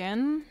 birds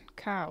again,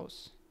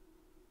 cows.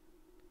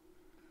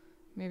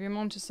 Maybe I'm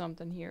onto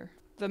something here.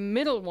 The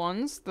middle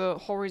ones, the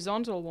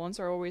horizontal ones,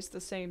 are always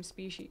the same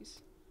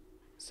species.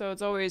 So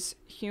it's always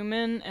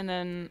human and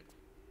then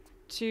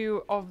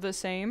 2 of the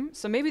same.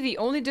 So maybe the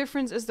only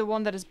difference is the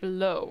one that is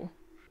below.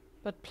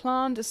 But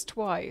plant is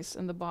twice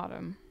in the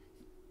bottom.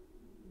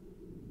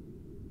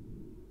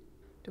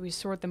 Do we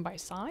sort them by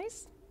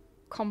size?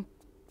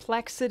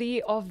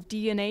 Complexity of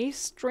DNA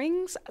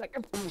strings? Like,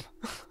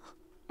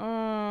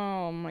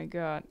 oh my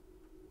god.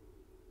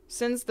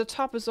 Since the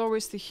top is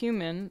always the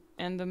human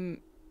and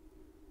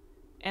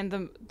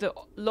the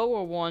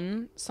lower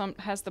one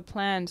has the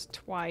plant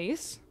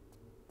twice.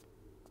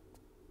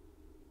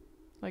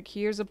 Like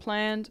here's a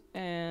plant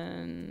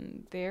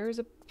and there's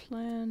a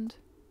plant.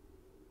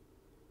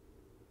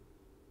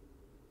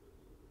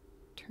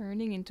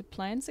 Turning into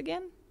plants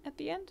again at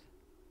the end?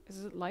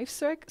 Is it life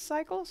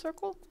cycle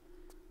circle?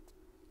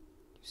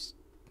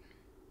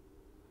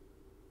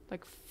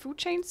 Like food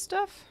chain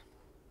stuff?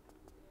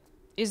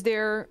 Is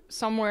there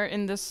somewhere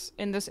in this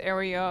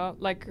area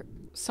like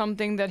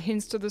something that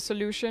hints to the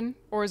solution?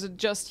 Or is it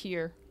just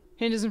here?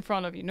 Hint is in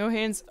front of you. No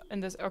hints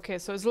in this. Okay,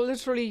 so it's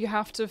literally you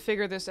have to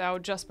figure this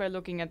out just by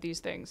looking at these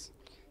things.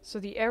 So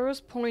the arrows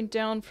point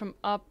down from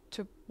up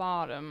to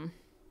bottom.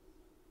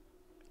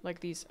 Like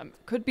these.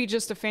 Could be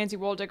just a fancy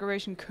wall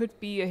decoration. Could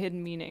be a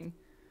hidden meaning.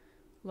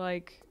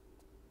 Like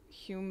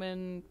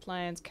human,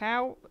 plants,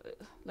 cow.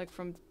 Like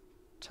from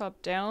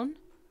top down.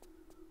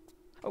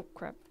 Oh,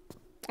 crap.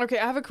 Okay,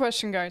 I have a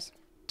question, guys.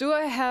 Do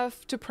I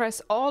have to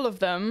press all of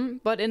them,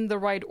 but in the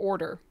right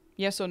order?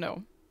 Yes or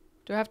no?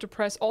 Do I have to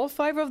press all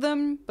 5 of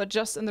them, but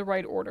just in the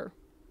right order?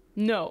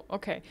 No.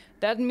 Okay.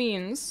 That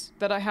means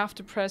that I have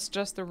to press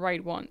just the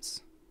right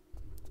ones.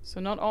 So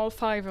not all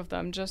 5 of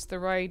them, just the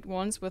right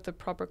ones with the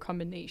proper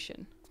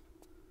combination.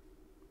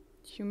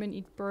 Human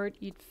eat bird,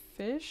 eat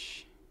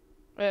fish.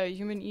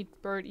 Human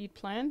eat bird, eat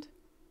plant.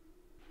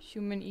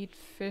 Human eat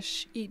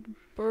fish, eat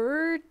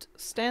bird.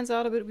 Stands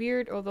out a bit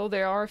weird, although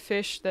there are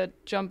fish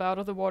that jump out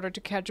of the water to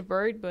catch a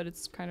bird, but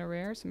it's kind of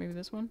rare, so maybe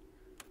this one.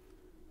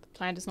 The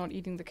plant is not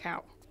eating the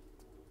cow.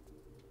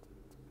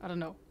 I don't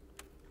know.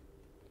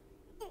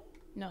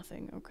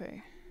 Nothing,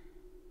 okay.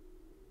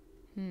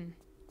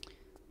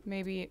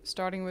 Maybe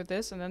starting with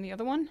this and then the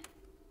other one?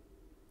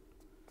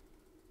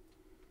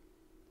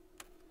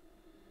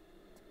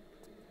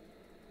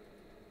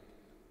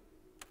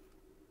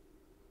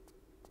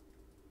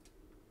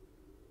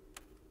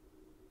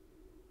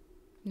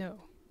 No.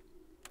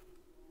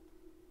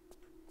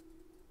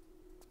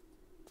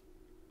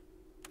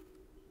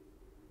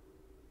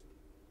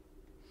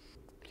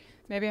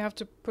 Maybe I have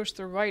to push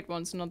the right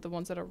ones, not the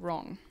ones that are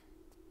wrong.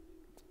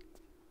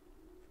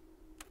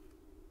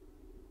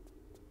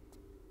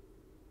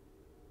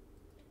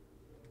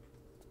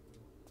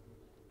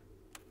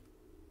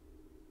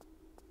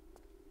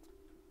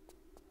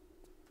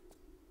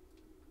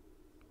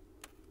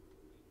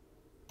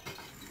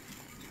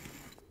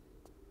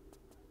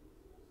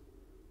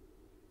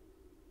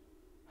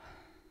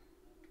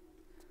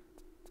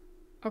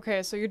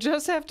 Okay, so you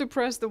just have to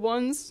press the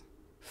ones.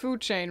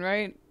 Food chain,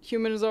 right?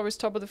 Human is always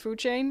top of the food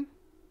chain.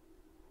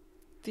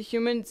 The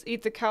humans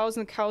eat the cows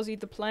and the cows eat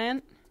the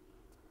plant.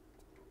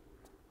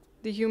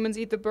 The humans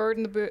eat the bird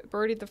and the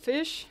bird eat the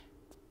fish.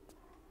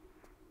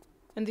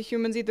 And the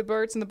humans eat the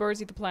birds and the birds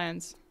eat the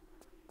plants.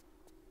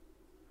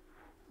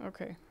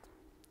 Okay.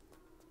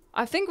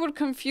 I think what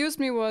confused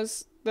me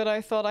was that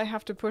I thought I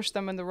have to push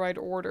them in the right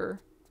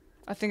order.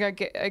 I think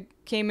I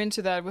came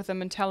into that with a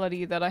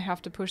mentality that I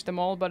have to push them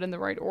all, but in the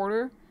right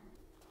order.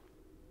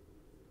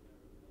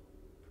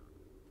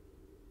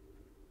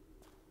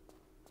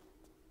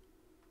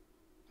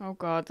 Oh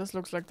god, this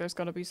looks like there's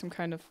gonna be some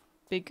kind of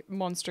big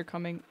monster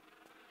coming.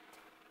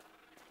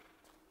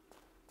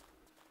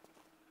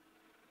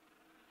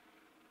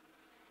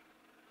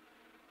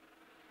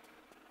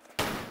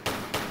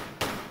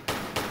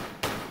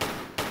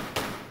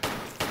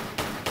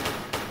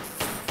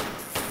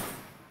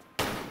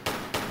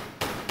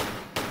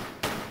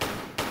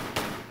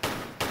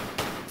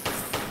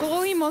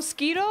 Glowy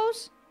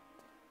mosquitoes?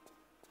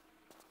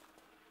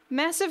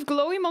 Massive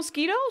glowy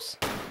mosquitoes?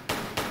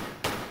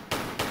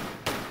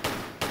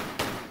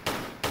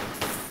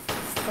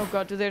 Oh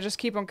god, do they just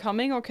keep on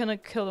coming or can I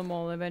kill them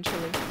all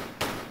eventually?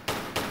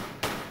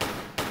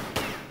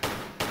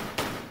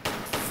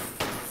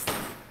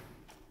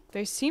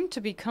 They seem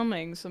to be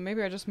coming, so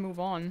maybe I just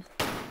move on.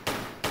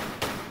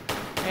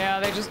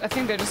 Yeah, I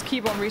think they just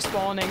keep on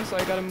respawning, so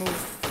I gotta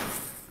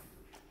move.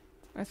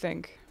 I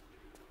think.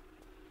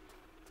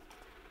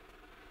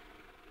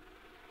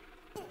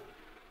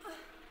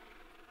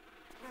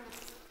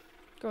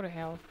 Go to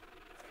hell.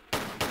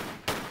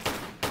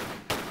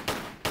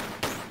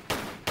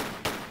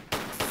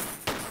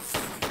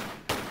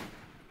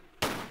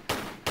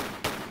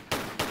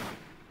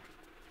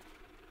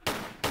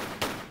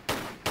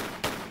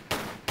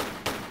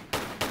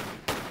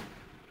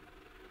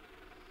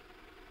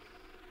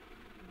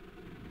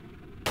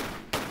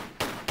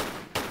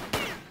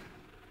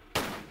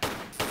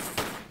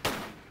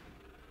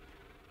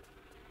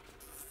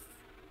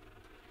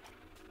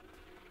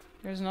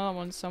 There's another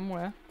one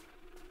somewhere.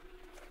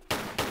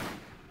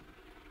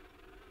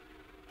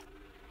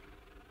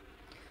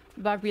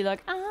 Bug be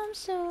like, I'm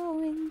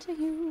so into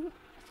you.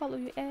 I follow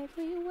you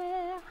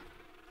everywhere.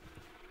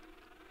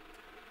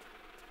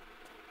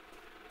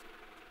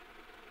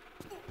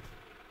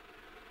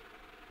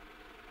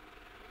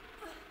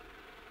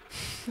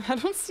 I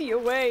don't see a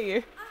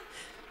way.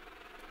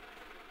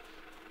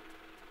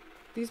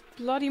 These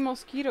bloody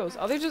mosquitoes.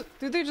 Are they just...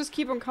 Do they just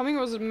keep on coming,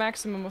 or is it a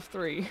maximum of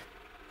 3?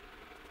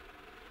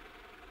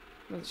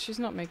 Well, she's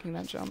not making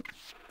that jump.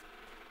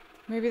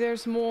 Maybe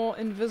there's more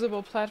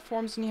invisible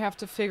platforms and you have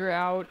to figure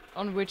out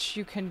on which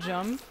you can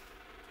jump.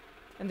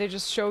 And they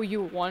just show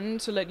you one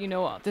to let you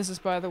know, oh, this is,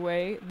 by the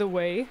way, the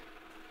way.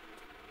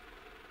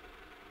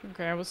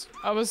 Okay, that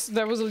was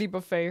a leap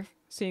of faith.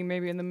 Seeing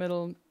maybe in the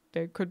middle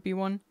there could be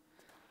one.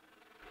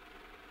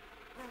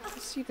 I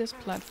see this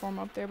platform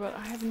up there, but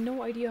I have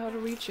no idea how to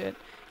reach it.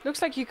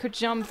 Looks like you could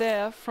jump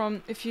there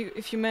from if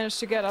you manage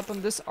to get up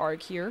on this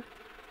arc here.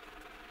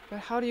 But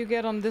how do you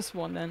get on this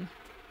one then?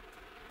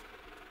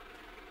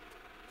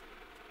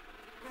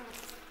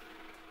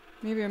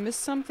 Maybe I missed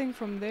something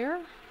from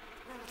there?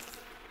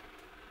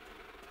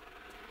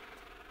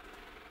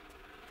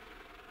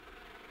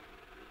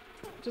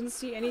 Didn't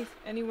see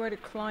anywhere to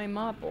climb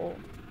up or...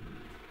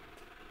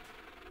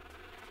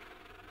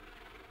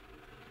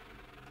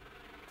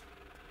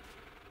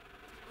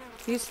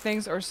 These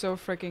things are so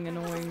freaking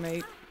annoying,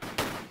 mate.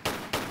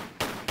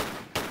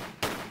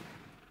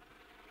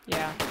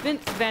 Yeah,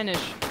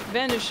 vanish.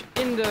 Vanish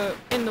in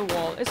the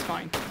wall. It's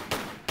fine.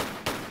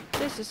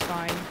 This is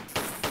fine.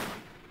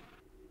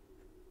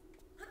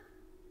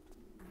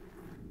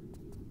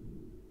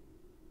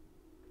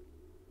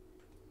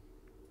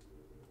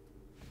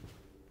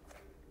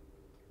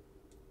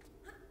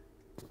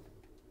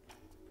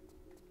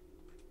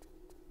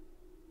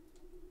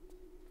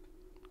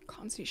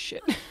 Can't see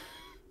shit.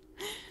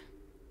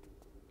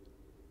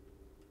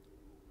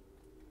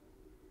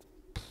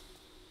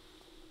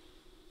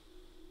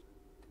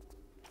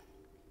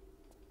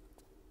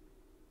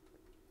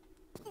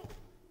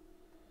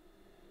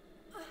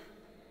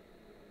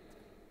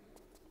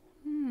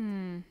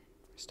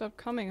 Stop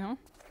coming, huh?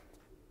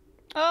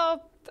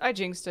 Oh, I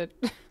jinxed it.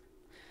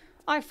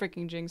 I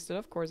freaking jinxed it.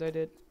 Of course I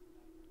did.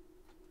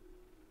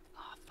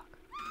 Oh, fuck.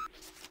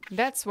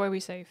 That's why we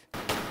save.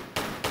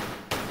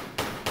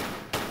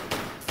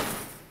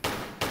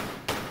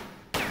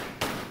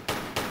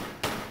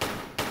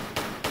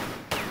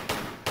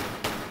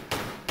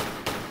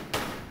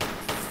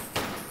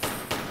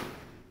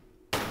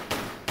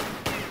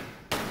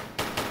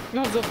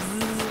 Lots of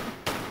zzz.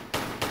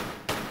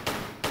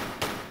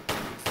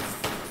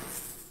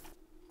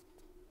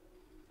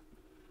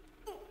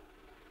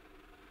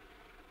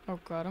 Oh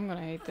god, I'm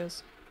gonna hate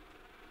this.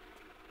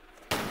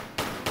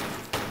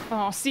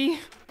 Oh, see?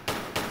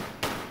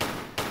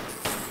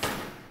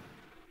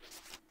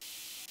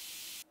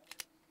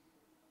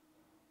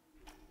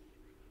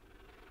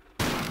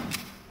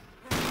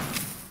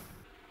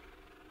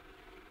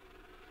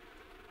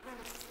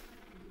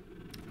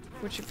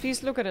 Would you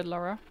please look at it,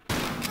 Lara?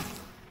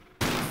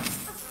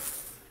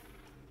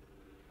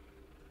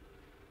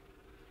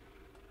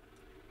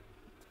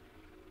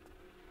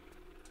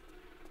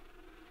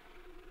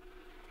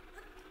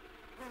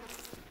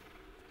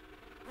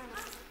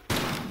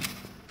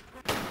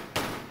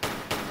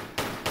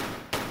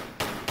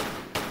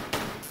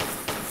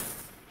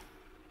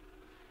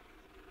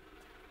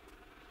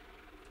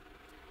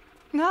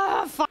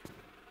 Ah, fuck!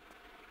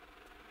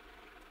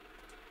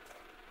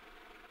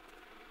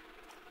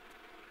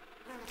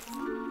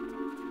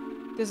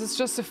 This is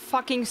just a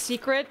fucking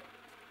secret?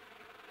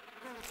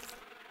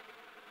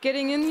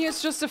 Getting in here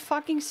is just a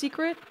fucking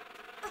secret?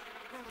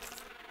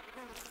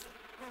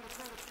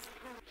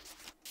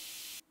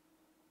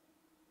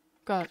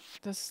 God,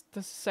 this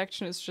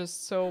section is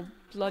just so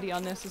bloody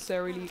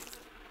unnecessarily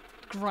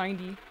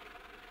grindy.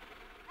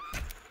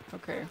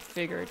 Okay,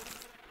 figured.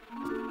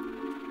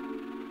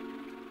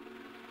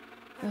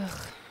 Ugh.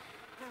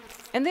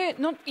 And they're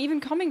not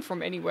even coming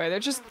from anywhere. They're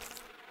just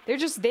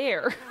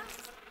there.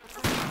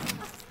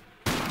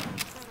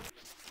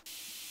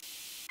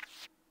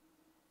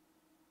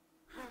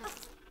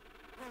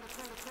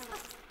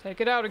 Take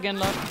it out again,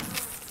 love.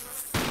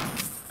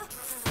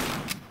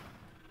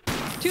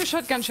 2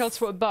 shotgun shells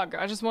for a bug.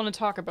 I just want to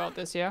talk about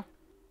this, yeah?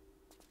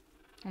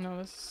 I know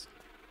this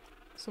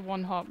is a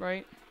one hop,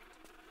 right?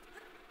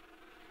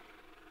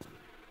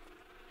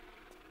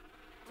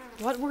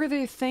 What were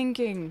they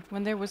thinking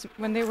when they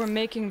were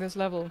making this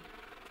level?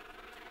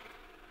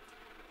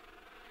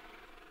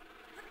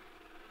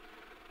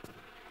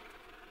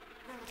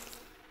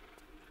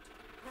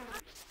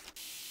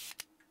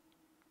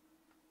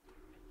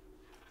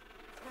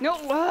 No!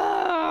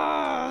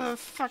 Ah,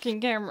 fucking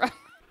camera.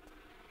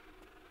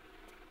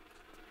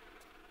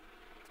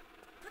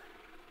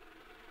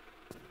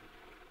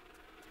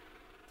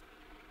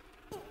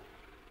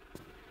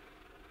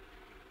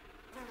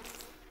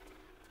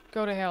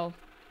 Go to hell.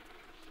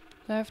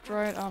 Left,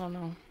 right, I don't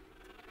know.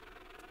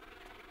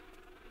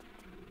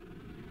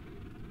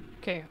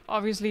 Okay,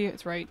 obviously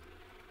it's right.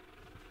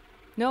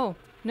 No,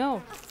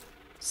 no.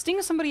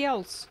 Sting somebody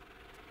else.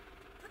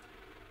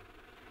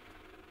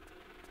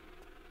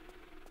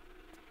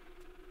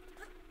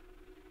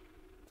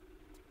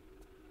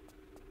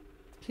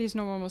 Please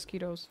no more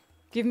mosquitoes.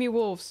 Give me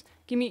wolves.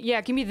 Give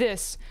me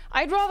this.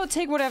 I'd rather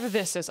take whatever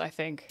this is, I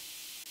think.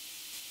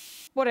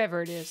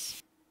 Whatever it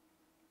is.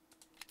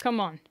 Come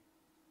on.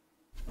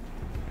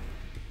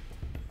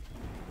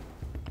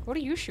 What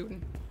are you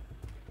shooting?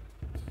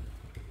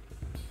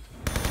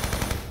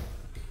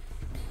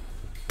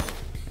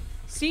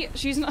 See,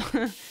 she's not...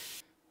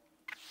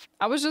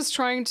 I was just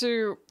trying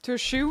to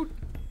shoot.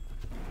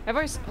 Have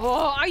I...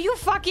 Oh, are you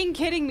fucking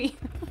kidding me?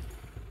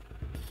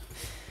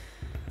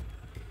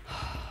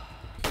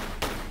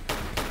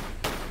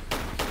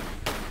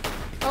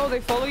 Oh,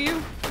 they follow you?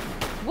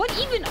 What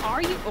even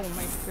are you? Oh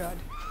my god.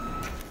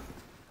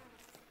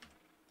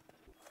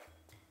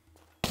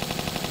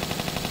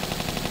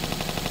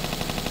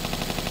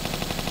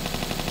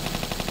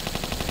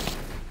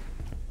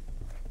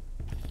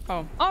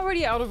 Oh,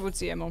 already out of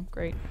woodsy ammo.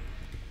 Great.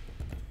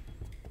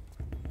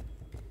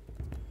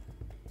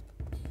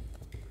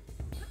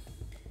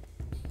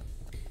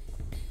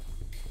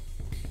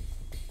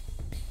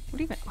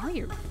 What even are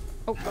you?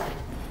 Oh, god.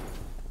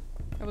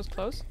 That was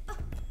close.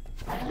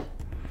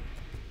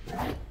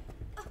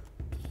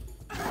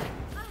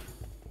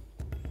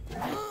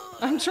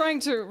 I'm trying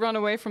to run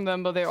away from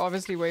them, but they're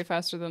obviously way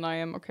faster than I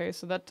am. Okay,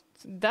 so that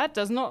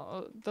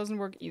doesn't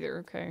work either.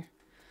 Okay.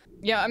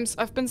 Yeah,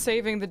 I've been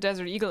saving the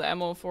Desert Eagle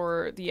ammo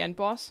for the end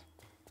boss.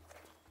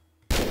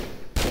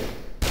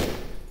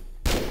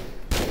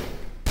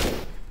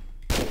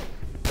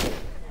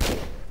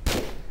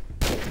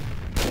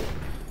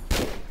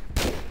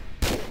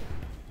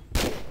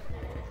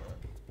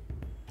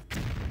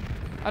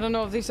 I don't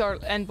know if these are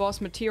end boss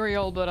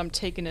material, but I'm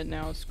taking it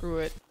now. Screw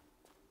it.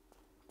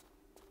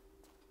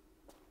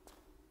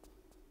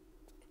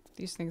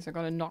 These things are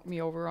gonna knock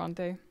me over, aren't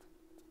they?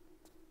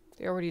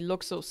 They already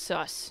look so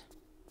sus.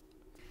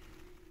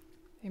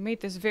 They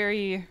made this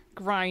very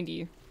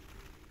grindy.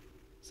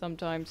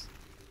 Sometimes.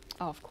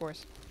 Oh, of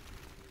course.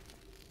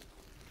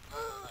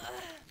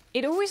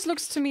 It always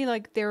looks to me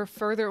like they're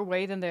further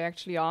away than they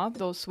actually are,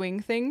 those swing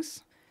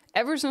things.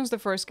 Ever since the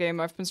first game,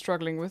 I've been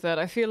struggling with that.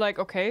 I feel like,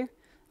 okay,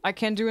 I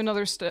can do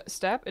another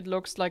step. It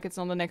looks like it's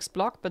on the next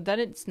block, but then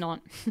it's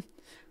not.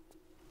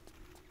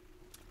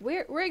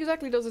 Where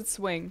exactly does it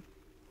swing?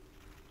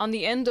 On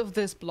the end of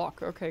this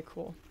block. Okay,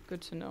 cool.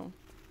 Good to know.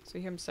 So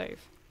I'm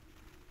safe.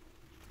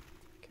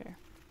 Okay.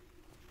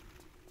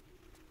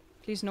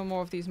 Please no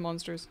more of these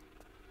monsters.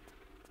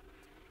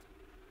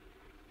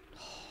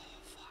 Oh,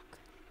 fuck.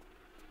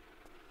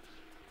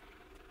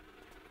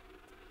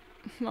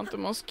 Not the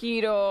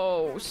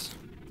mosquitoes.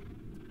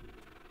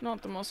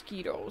 Not the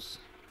mosquitoes.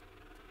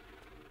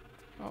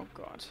 Oh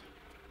god.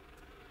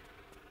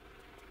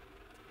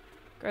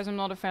 Guys, I'm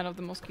not a fan of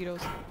the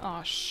mosquitoes.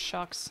 Oh,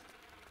 shucks.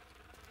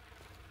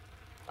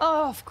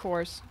 Oh, of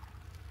course.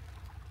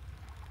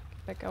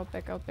 Back out,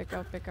 back out, back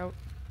out, back out.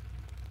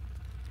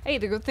 Hey,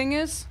 the good thing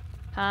is...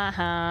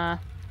 Haha.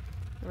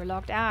 We're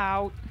locked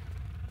out.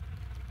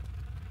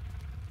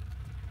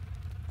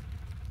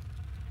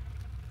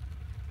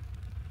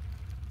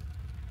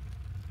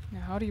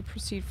 Now, how do you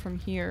proceed from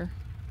here?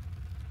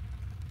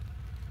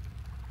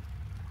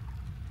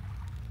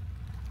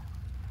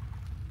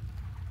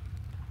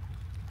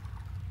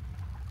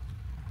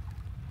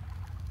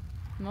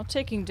 I'm not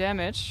taking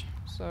damage,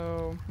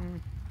 so...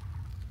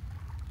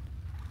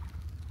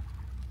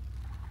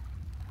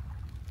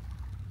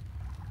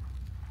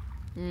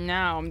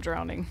 Now I'm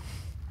drowning.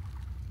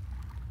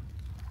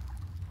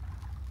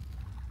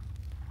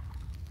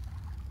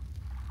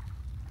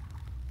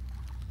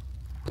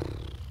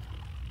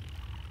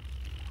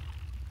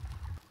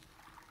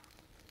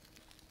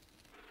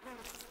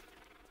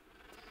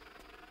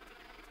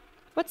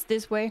 What's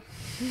this way?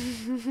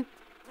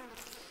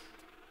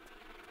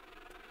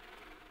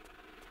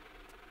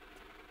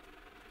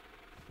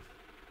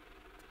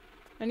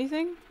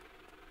 Anything?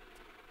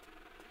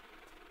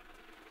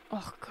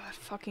 Oh god,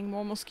 fucking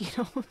more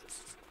mosquitoes.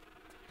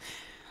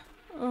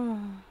 Oh.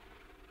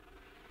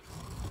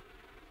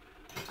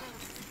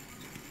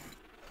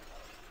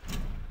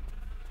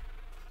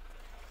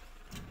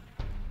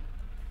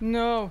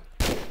 No.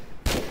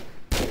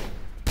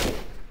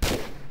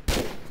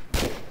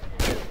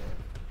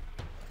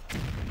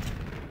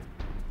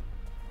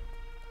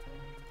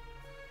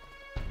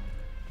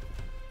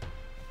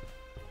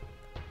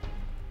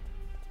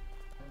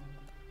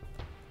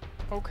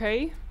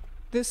 Okay.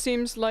 This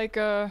seems like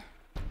a...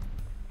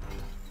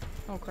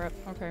 Oh crap,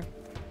 okay.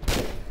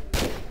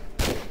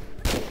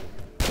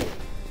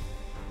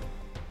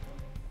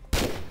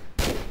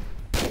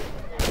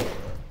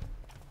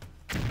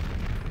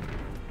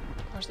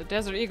 Gosh, the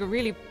Desert Eagle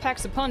really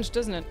packs a punch,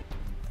 doesn't it?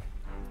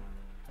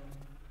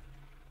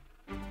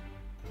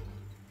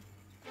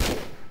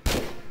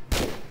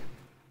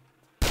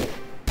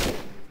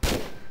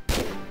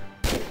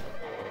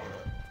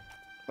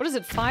 What is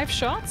it, 5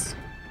 shots?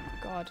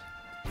 God.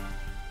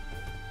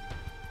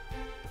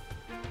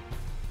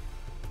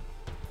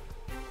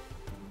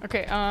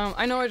 Okay,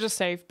 I know I just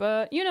saved,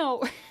 but, you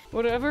know,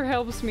 whatever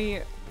helps me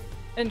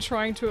in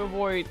trying to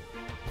avoid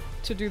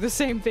to do the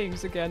same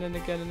things again and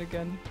again and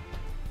again.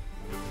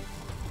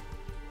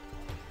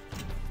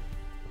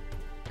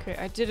 Okay,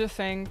 I did a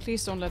thing.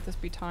 Please don't let this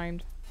be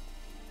timed.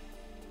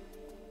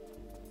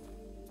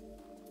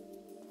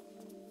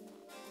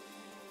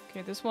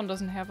 Okay, this one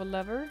doesn't have a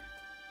lever.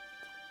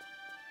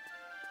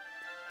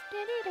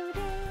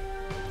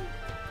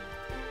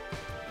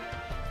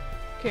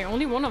 Okay,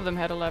 only one of them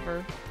had a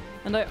lever.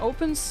 And I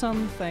opened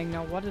something.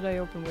 Now, what did I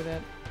open with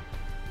it?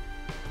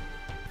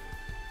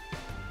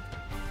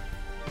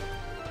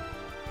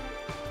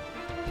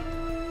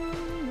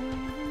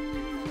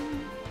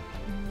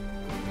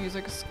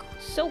 Music is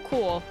so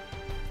cool.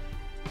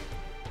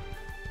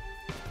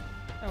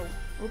 Oh,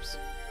 oops.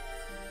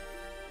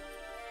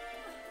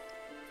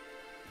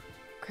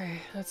 Okay,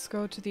 let's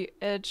go to the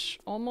edge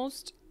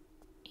almost.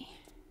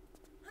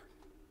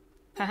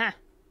 Haha.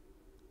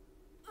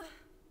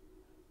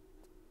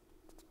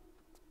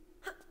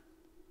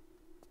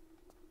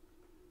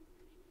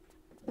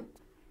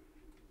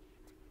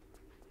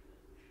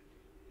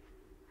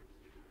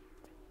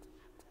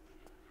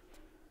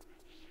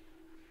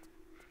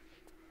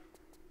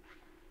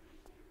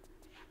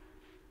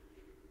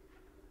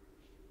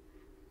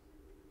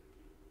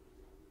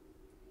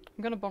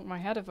 I'm gonna bump my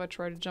head if I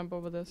try to jump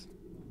over this.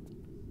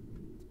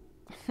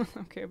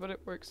 Okay, but it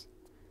works.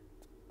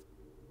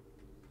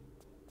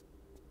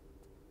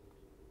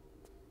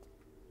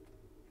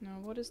 Now,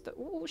 what is the...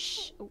 Oh,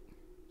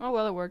 oh,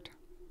 well, it worked.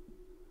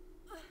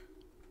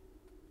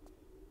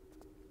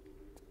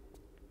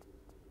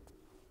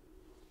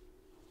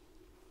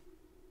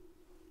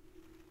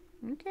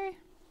 Okay.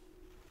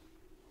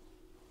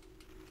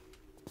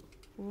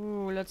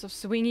 Ooh, lots of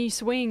swingy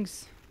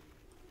swings.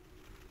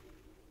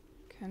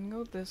 Can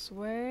go this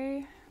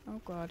way. Oh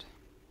god.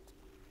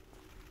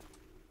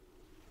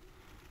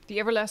 The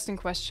everlasting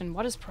question,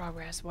 what is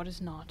progress, what is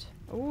not?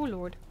 Oh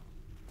lord.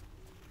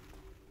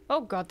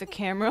 Oh god, the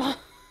camera.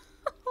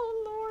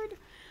 Oh lord.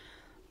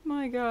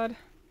 My god.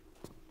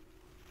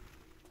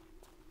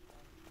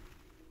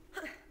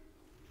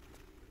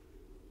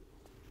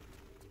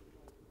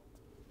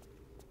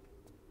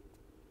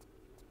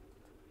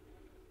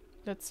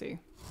 Let's see.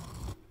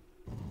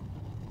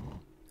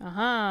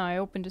 Aha, I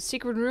opened a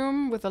secret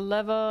room with a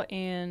lever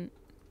and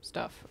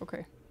stuff.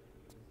 Okay.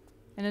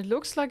 And it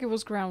looks like it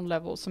was ground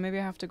level, so maybe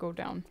I have to go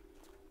down.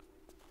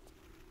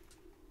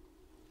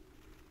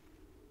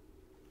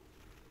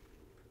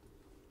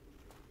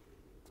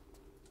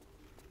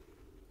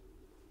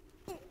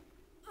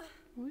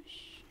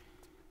 Whoosh.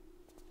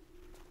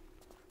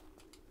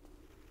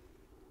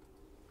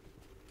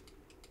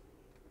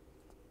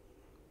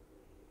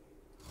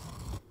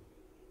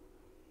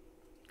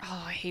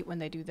 Oh, I hate when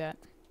they do that.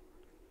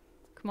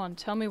 Come on,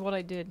 tell me what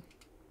I did.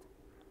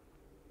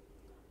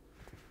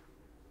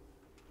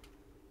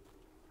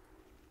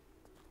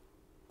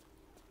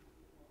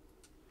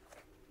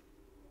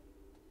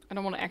 I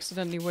don't want to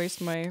accidentally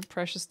waste my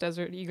precious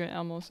desert eagle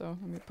ammo, so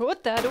let me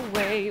put that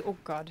away. Oh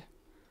god.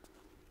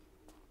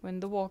 When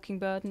the walking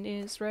button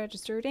is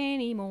registered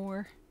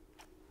anymore.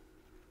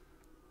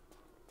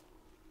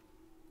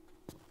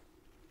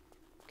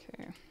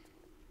 Okay.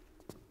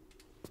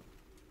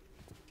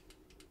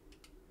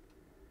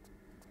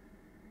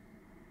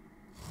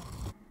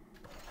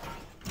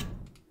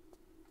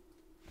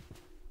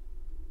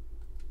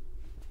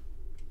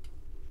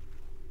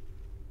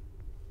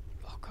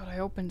 Oh god, I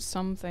opened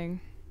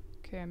something.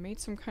 Okay, I made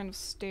some kind of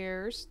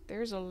stairs.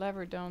 There's a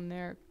lever down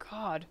there.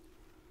 God.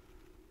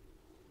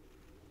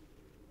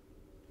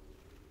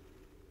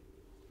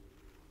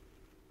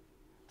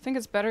 I think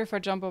it's better if I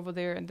jump over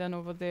there and then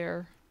over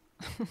there.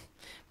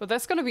 But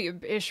that's gonna be a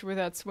bish with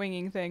that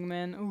swinging thing,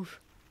 man.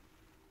 Oof.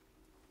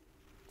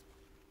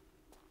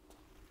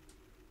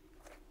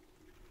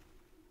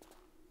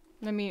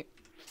 Let me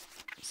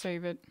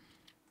save it.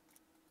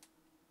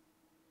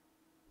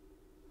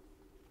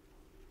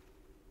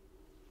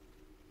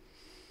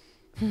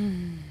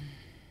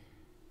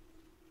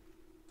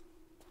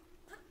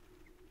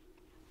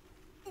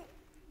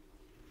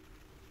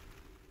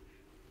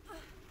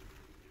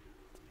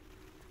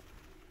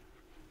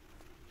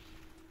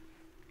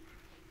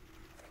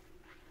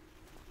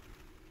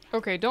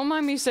 Okay, don't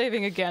mind me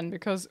saving again,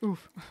 because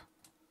oof.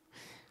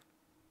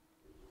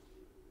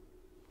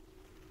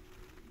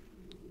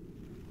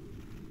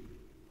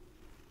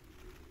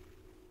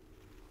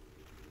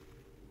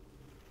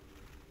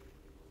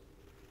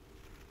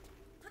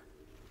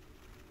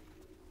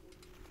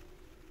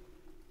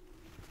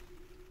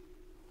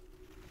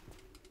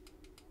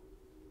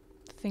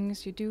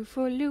 Things you do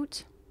for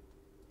loot.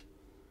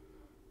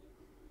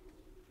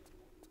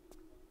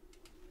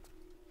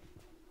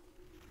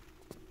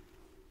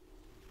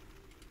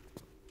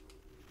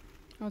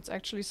 Oh, it's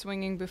actually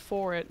swinging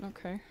before it.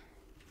 Okay.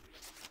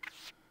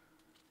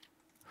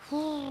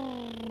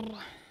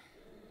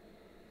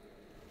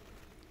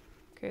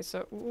 Okay,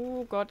 so...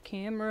 Ooh, god,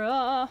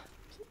 camera!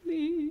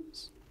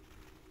 Please!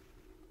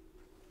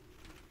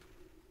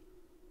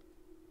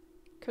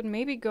 Could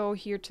maybe go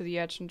here to the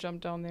edge and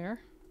jump down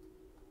there.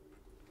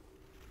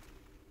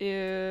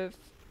 If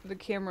the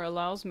camera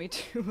allows me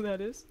to, that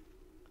is.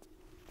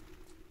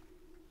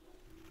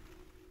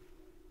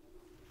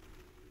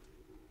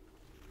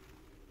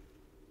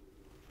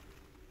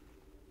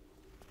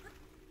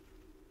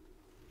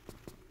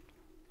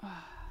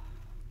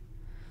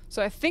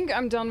 So I think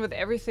I'm done with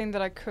everything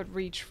that I could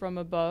reach from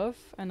above,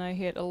 and I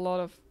hit a lot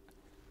of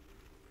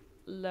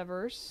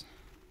levers.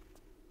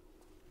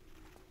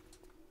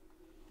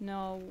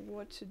 Now,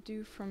 what to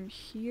do from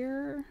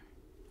here?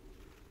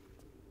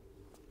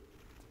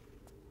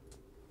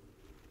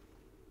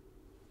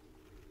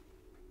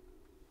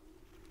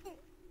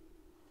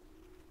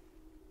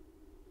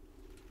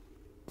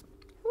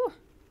 Whew.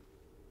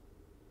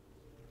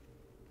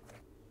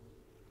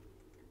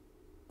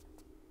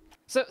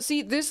 So,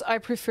 see, this I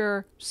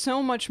prefer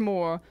so much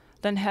more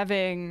than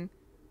having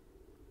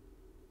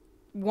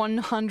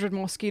 100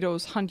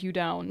 mosquitoes hunt you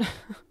down.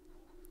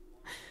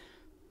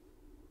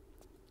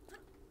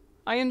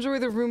 I enjoy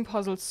the room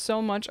puzzles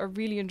so much, I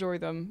really enjoy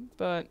them,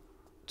 but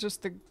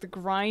just the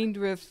grind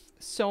with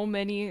so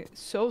many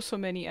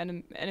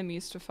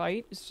enemies to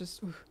fight is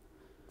just... Oof.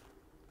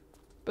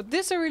 But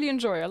this I really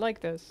enjoy, I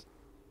like this.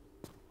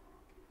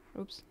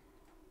 Oops.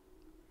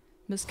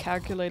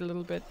 Miscalculate a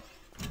little bit.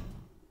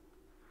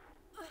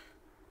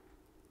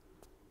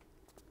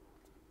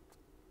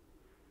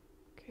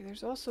 Okay,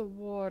 there's also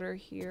water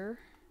here.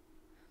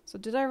 So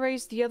did I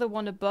raise the other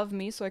one above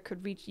me so I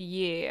could reach?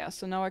 Yeah,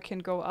 so now I can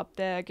go up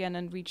there again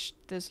and reach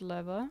this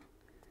lever.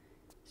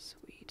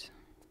 Sweet.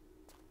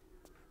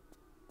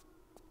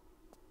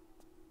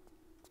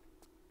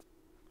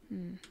 I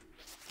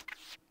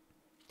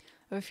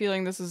have a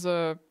feeling this is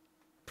a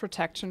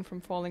protection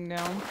from falling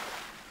down.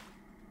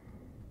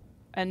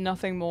 And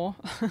nothing more.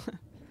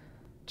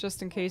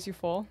 Just in case you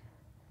fall.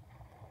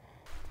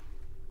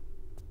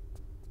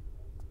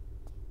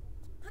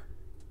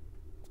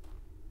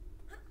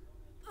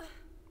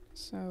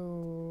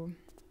 So...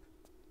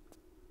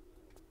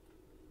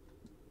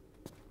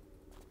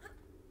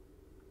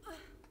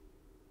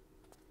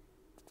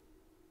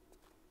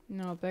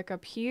 Now back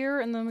up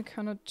here, and then we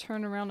kind of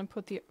turn around and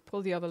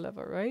pull the other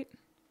lever, right?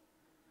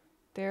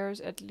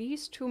 There's at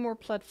least 2 more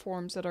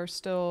platforms that are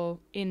still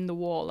in the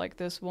wall, like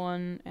this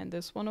one and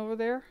this one over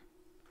there.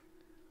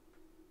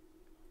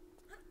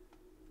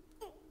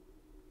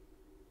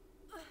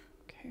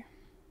 Okay.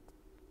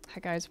 Hi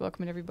guys,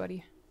 welcome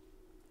everybody.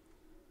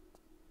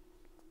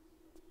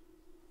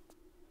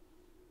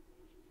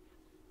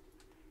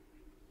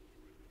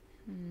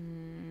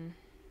 I'm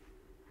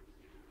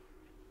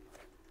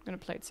gonna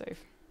play it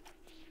safe.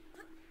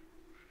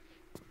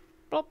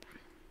 Blop.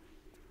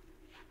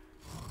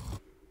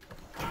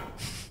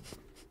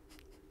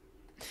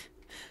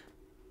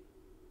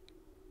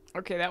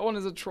 Okay, that one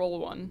is a troll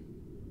one.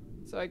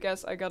 So I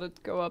guess I gotta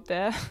go up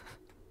there.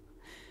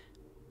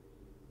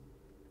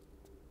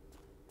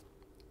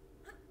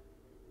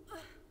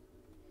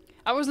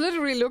 I was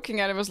literally looking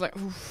at it, I was like,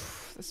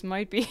 oof, this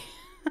might be...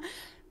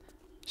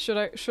 Should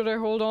I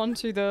hold on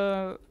to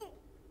the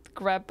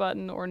grab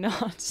button or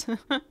not?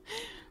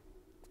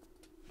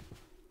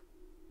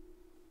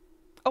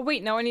 Oh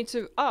wait, now I need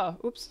to... Ah,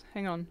 oops,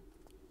 hang on.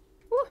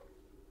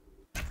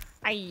 Woo!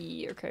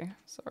 Aye, okay,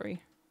 sorry.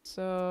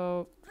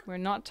 So, we're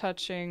not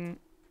touching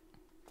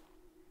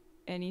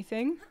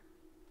anything.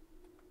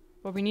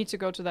 But we need to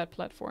go to that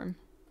platform.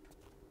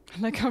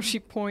 I like how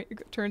she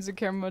turns the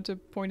camera to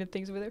point at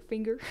things with her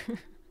finger.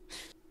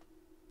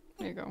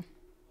 There you go.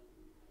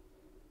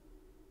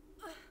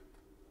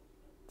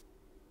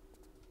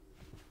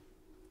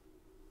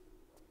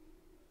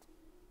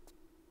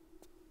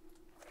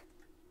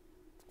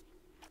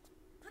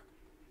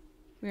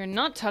 We are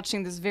not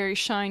touching this very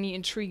shiny,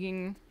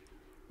 intriguing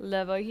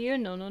lever here.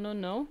 No, no, no,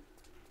 no.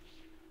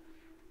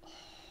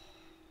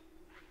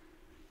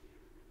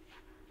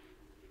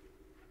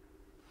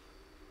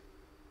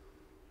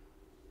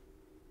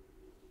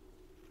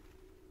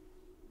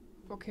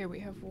 Okay, we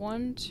have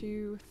 1,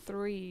 2,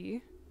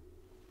 3.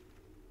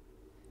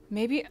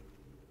 Maybe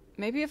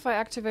if I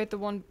activate the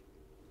one...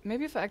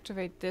 Maybe if I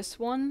activate this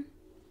one,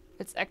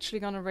 it's actually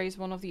gonna raise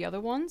one of the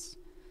other ones.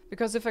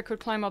 Because if I could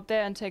climb up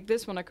there and take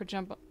this one, I could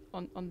jump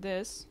on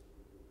this.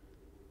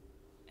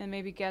 And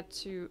maybe get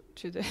to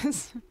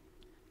this.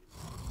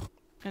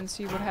 And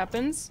see what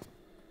happens.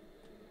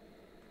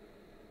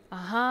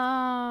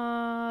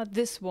 Aha!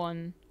 This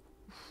one.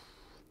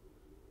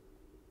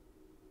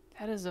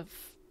 That is a...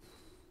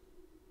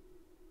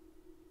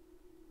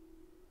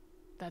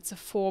 That's a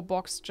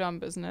 4-box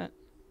jump, isn't it?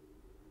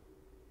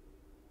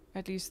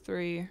 At least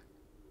 3.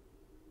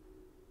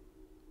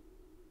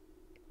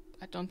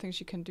 I don't think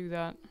she can do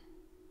that.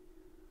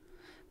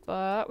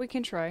 But we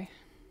can try.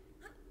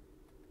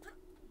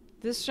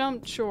 This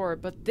jump, sure,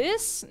 but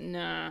this?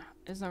 Nah,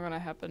 it's not gonna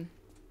happen.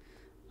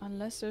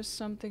 Unless there's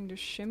something to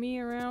shimmy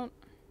around.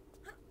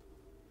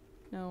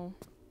 No.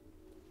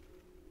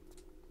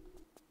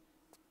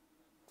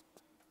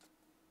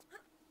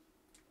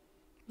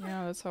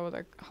 Yeah, that's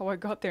how I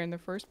got there in the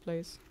first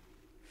place.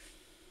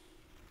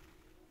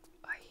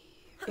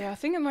 Yeah, I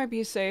think it might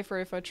be safer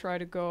if I try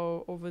to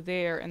go over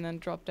there and then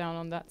drop down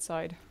on that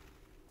side.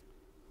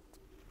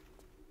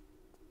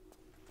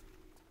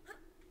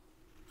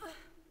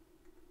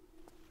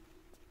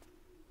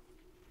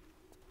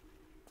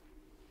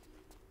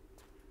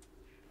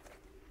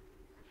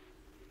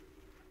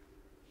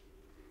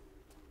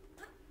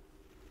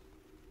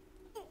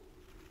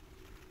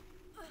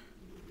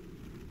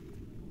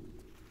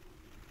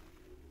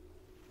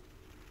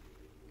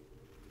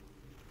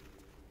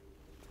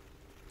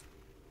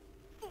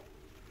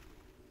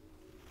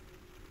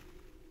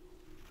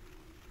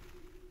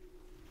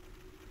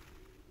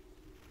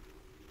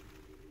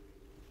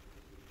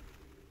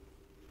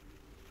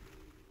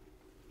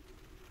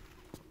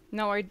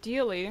 Now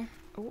ideally...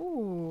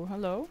 Ooh,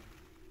 hello.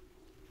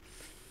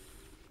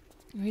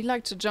 We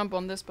like to jump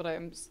on this, but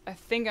I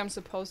think I'm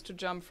supposed to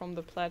jump from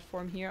the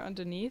platform here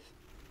underneath.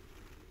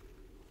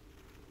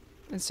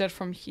 Instead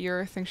from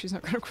here. I think she's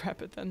not gonna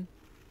grab it then.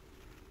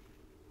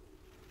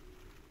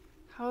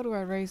 How do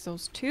I raise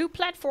those 2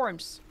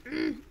 platforms?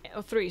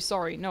 Oh, 3,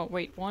 sorry. No,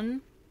 wait.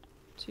 1,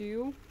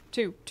 2,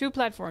 2. 2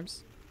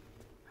 platforms.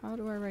 How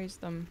do I raise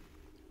them?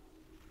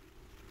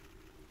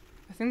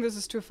 I think this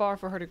is too far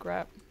for her to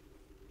grab.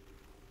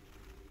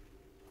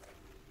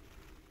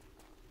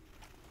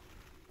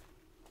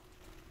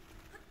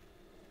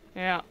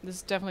 Yeah, this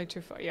is definitely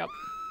too far. Yep.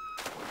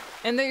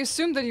 And they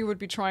assumed that you would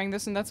be trying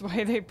this, and that's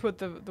why they put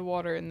the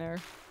water in there.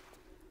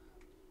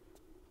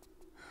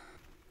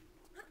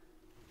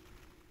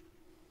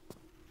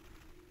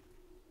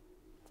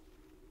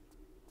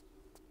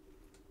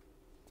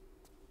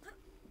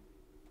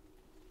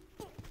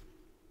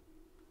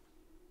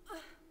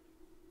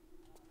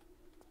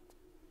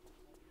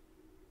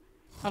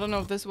 I don't know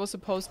if this was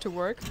supposed to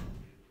work.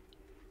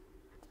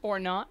 Or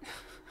not.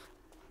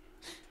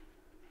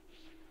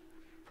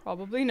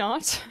 Probably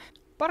not.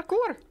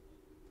 Parkour!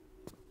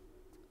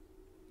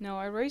 No,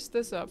 I raised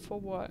this up for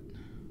what?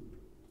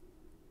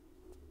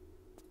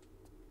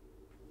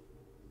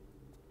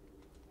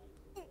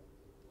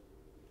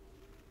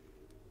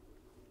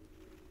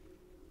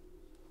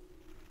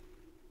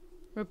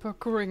 We're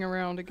parkouring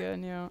around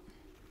again, yeah.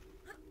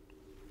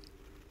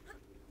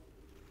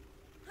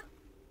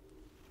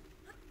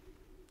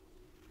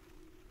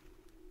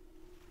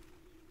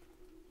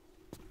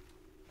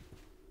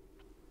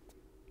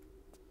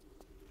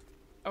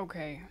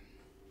 Okay.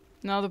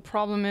 Now the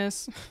problem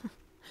is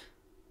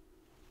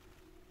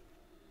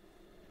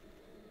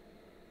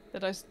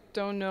that I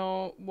don't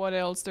know what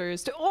else there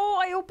is to— Oh,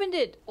 I opened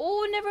it!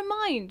 Oh, never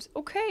mind!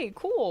 Okay,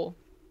 cool.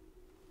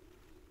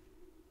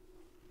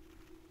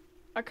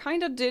 I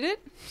kinda did it.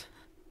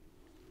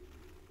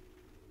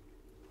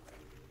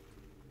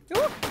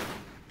 Oh!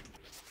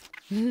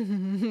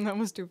 That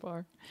was too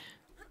far.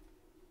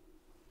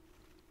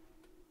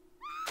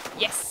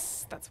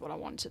 Yes! That's what I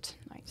wanted.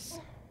 Nice.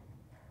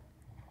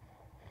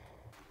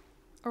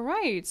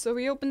 Alright, so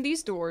we opened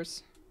these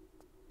doors.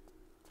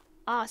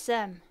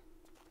 Awesome.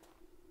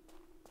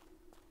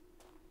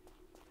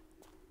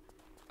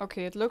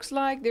 Okay, it looks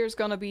like there's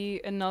gonna be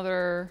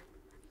another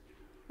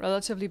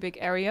relatively big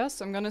area,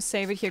 so I'm gonna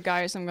save it here,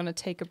 guys. I'm gonna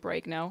take a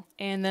break now.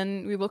 And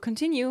then we will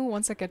continue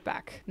once I get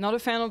back. Not a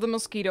fan of the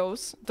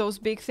mosquitoes. Those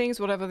big things,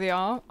 whatever they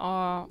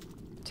are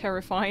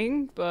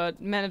terrifying,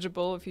 but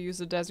manageable if you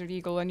use a Desert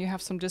Eagle and you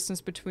have some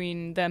distance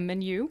between them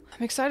and you.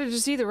 I'm excited to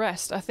see the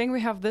rest. I think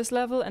we have this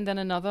level and then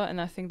another,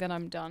 and I think then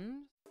I'm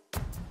done.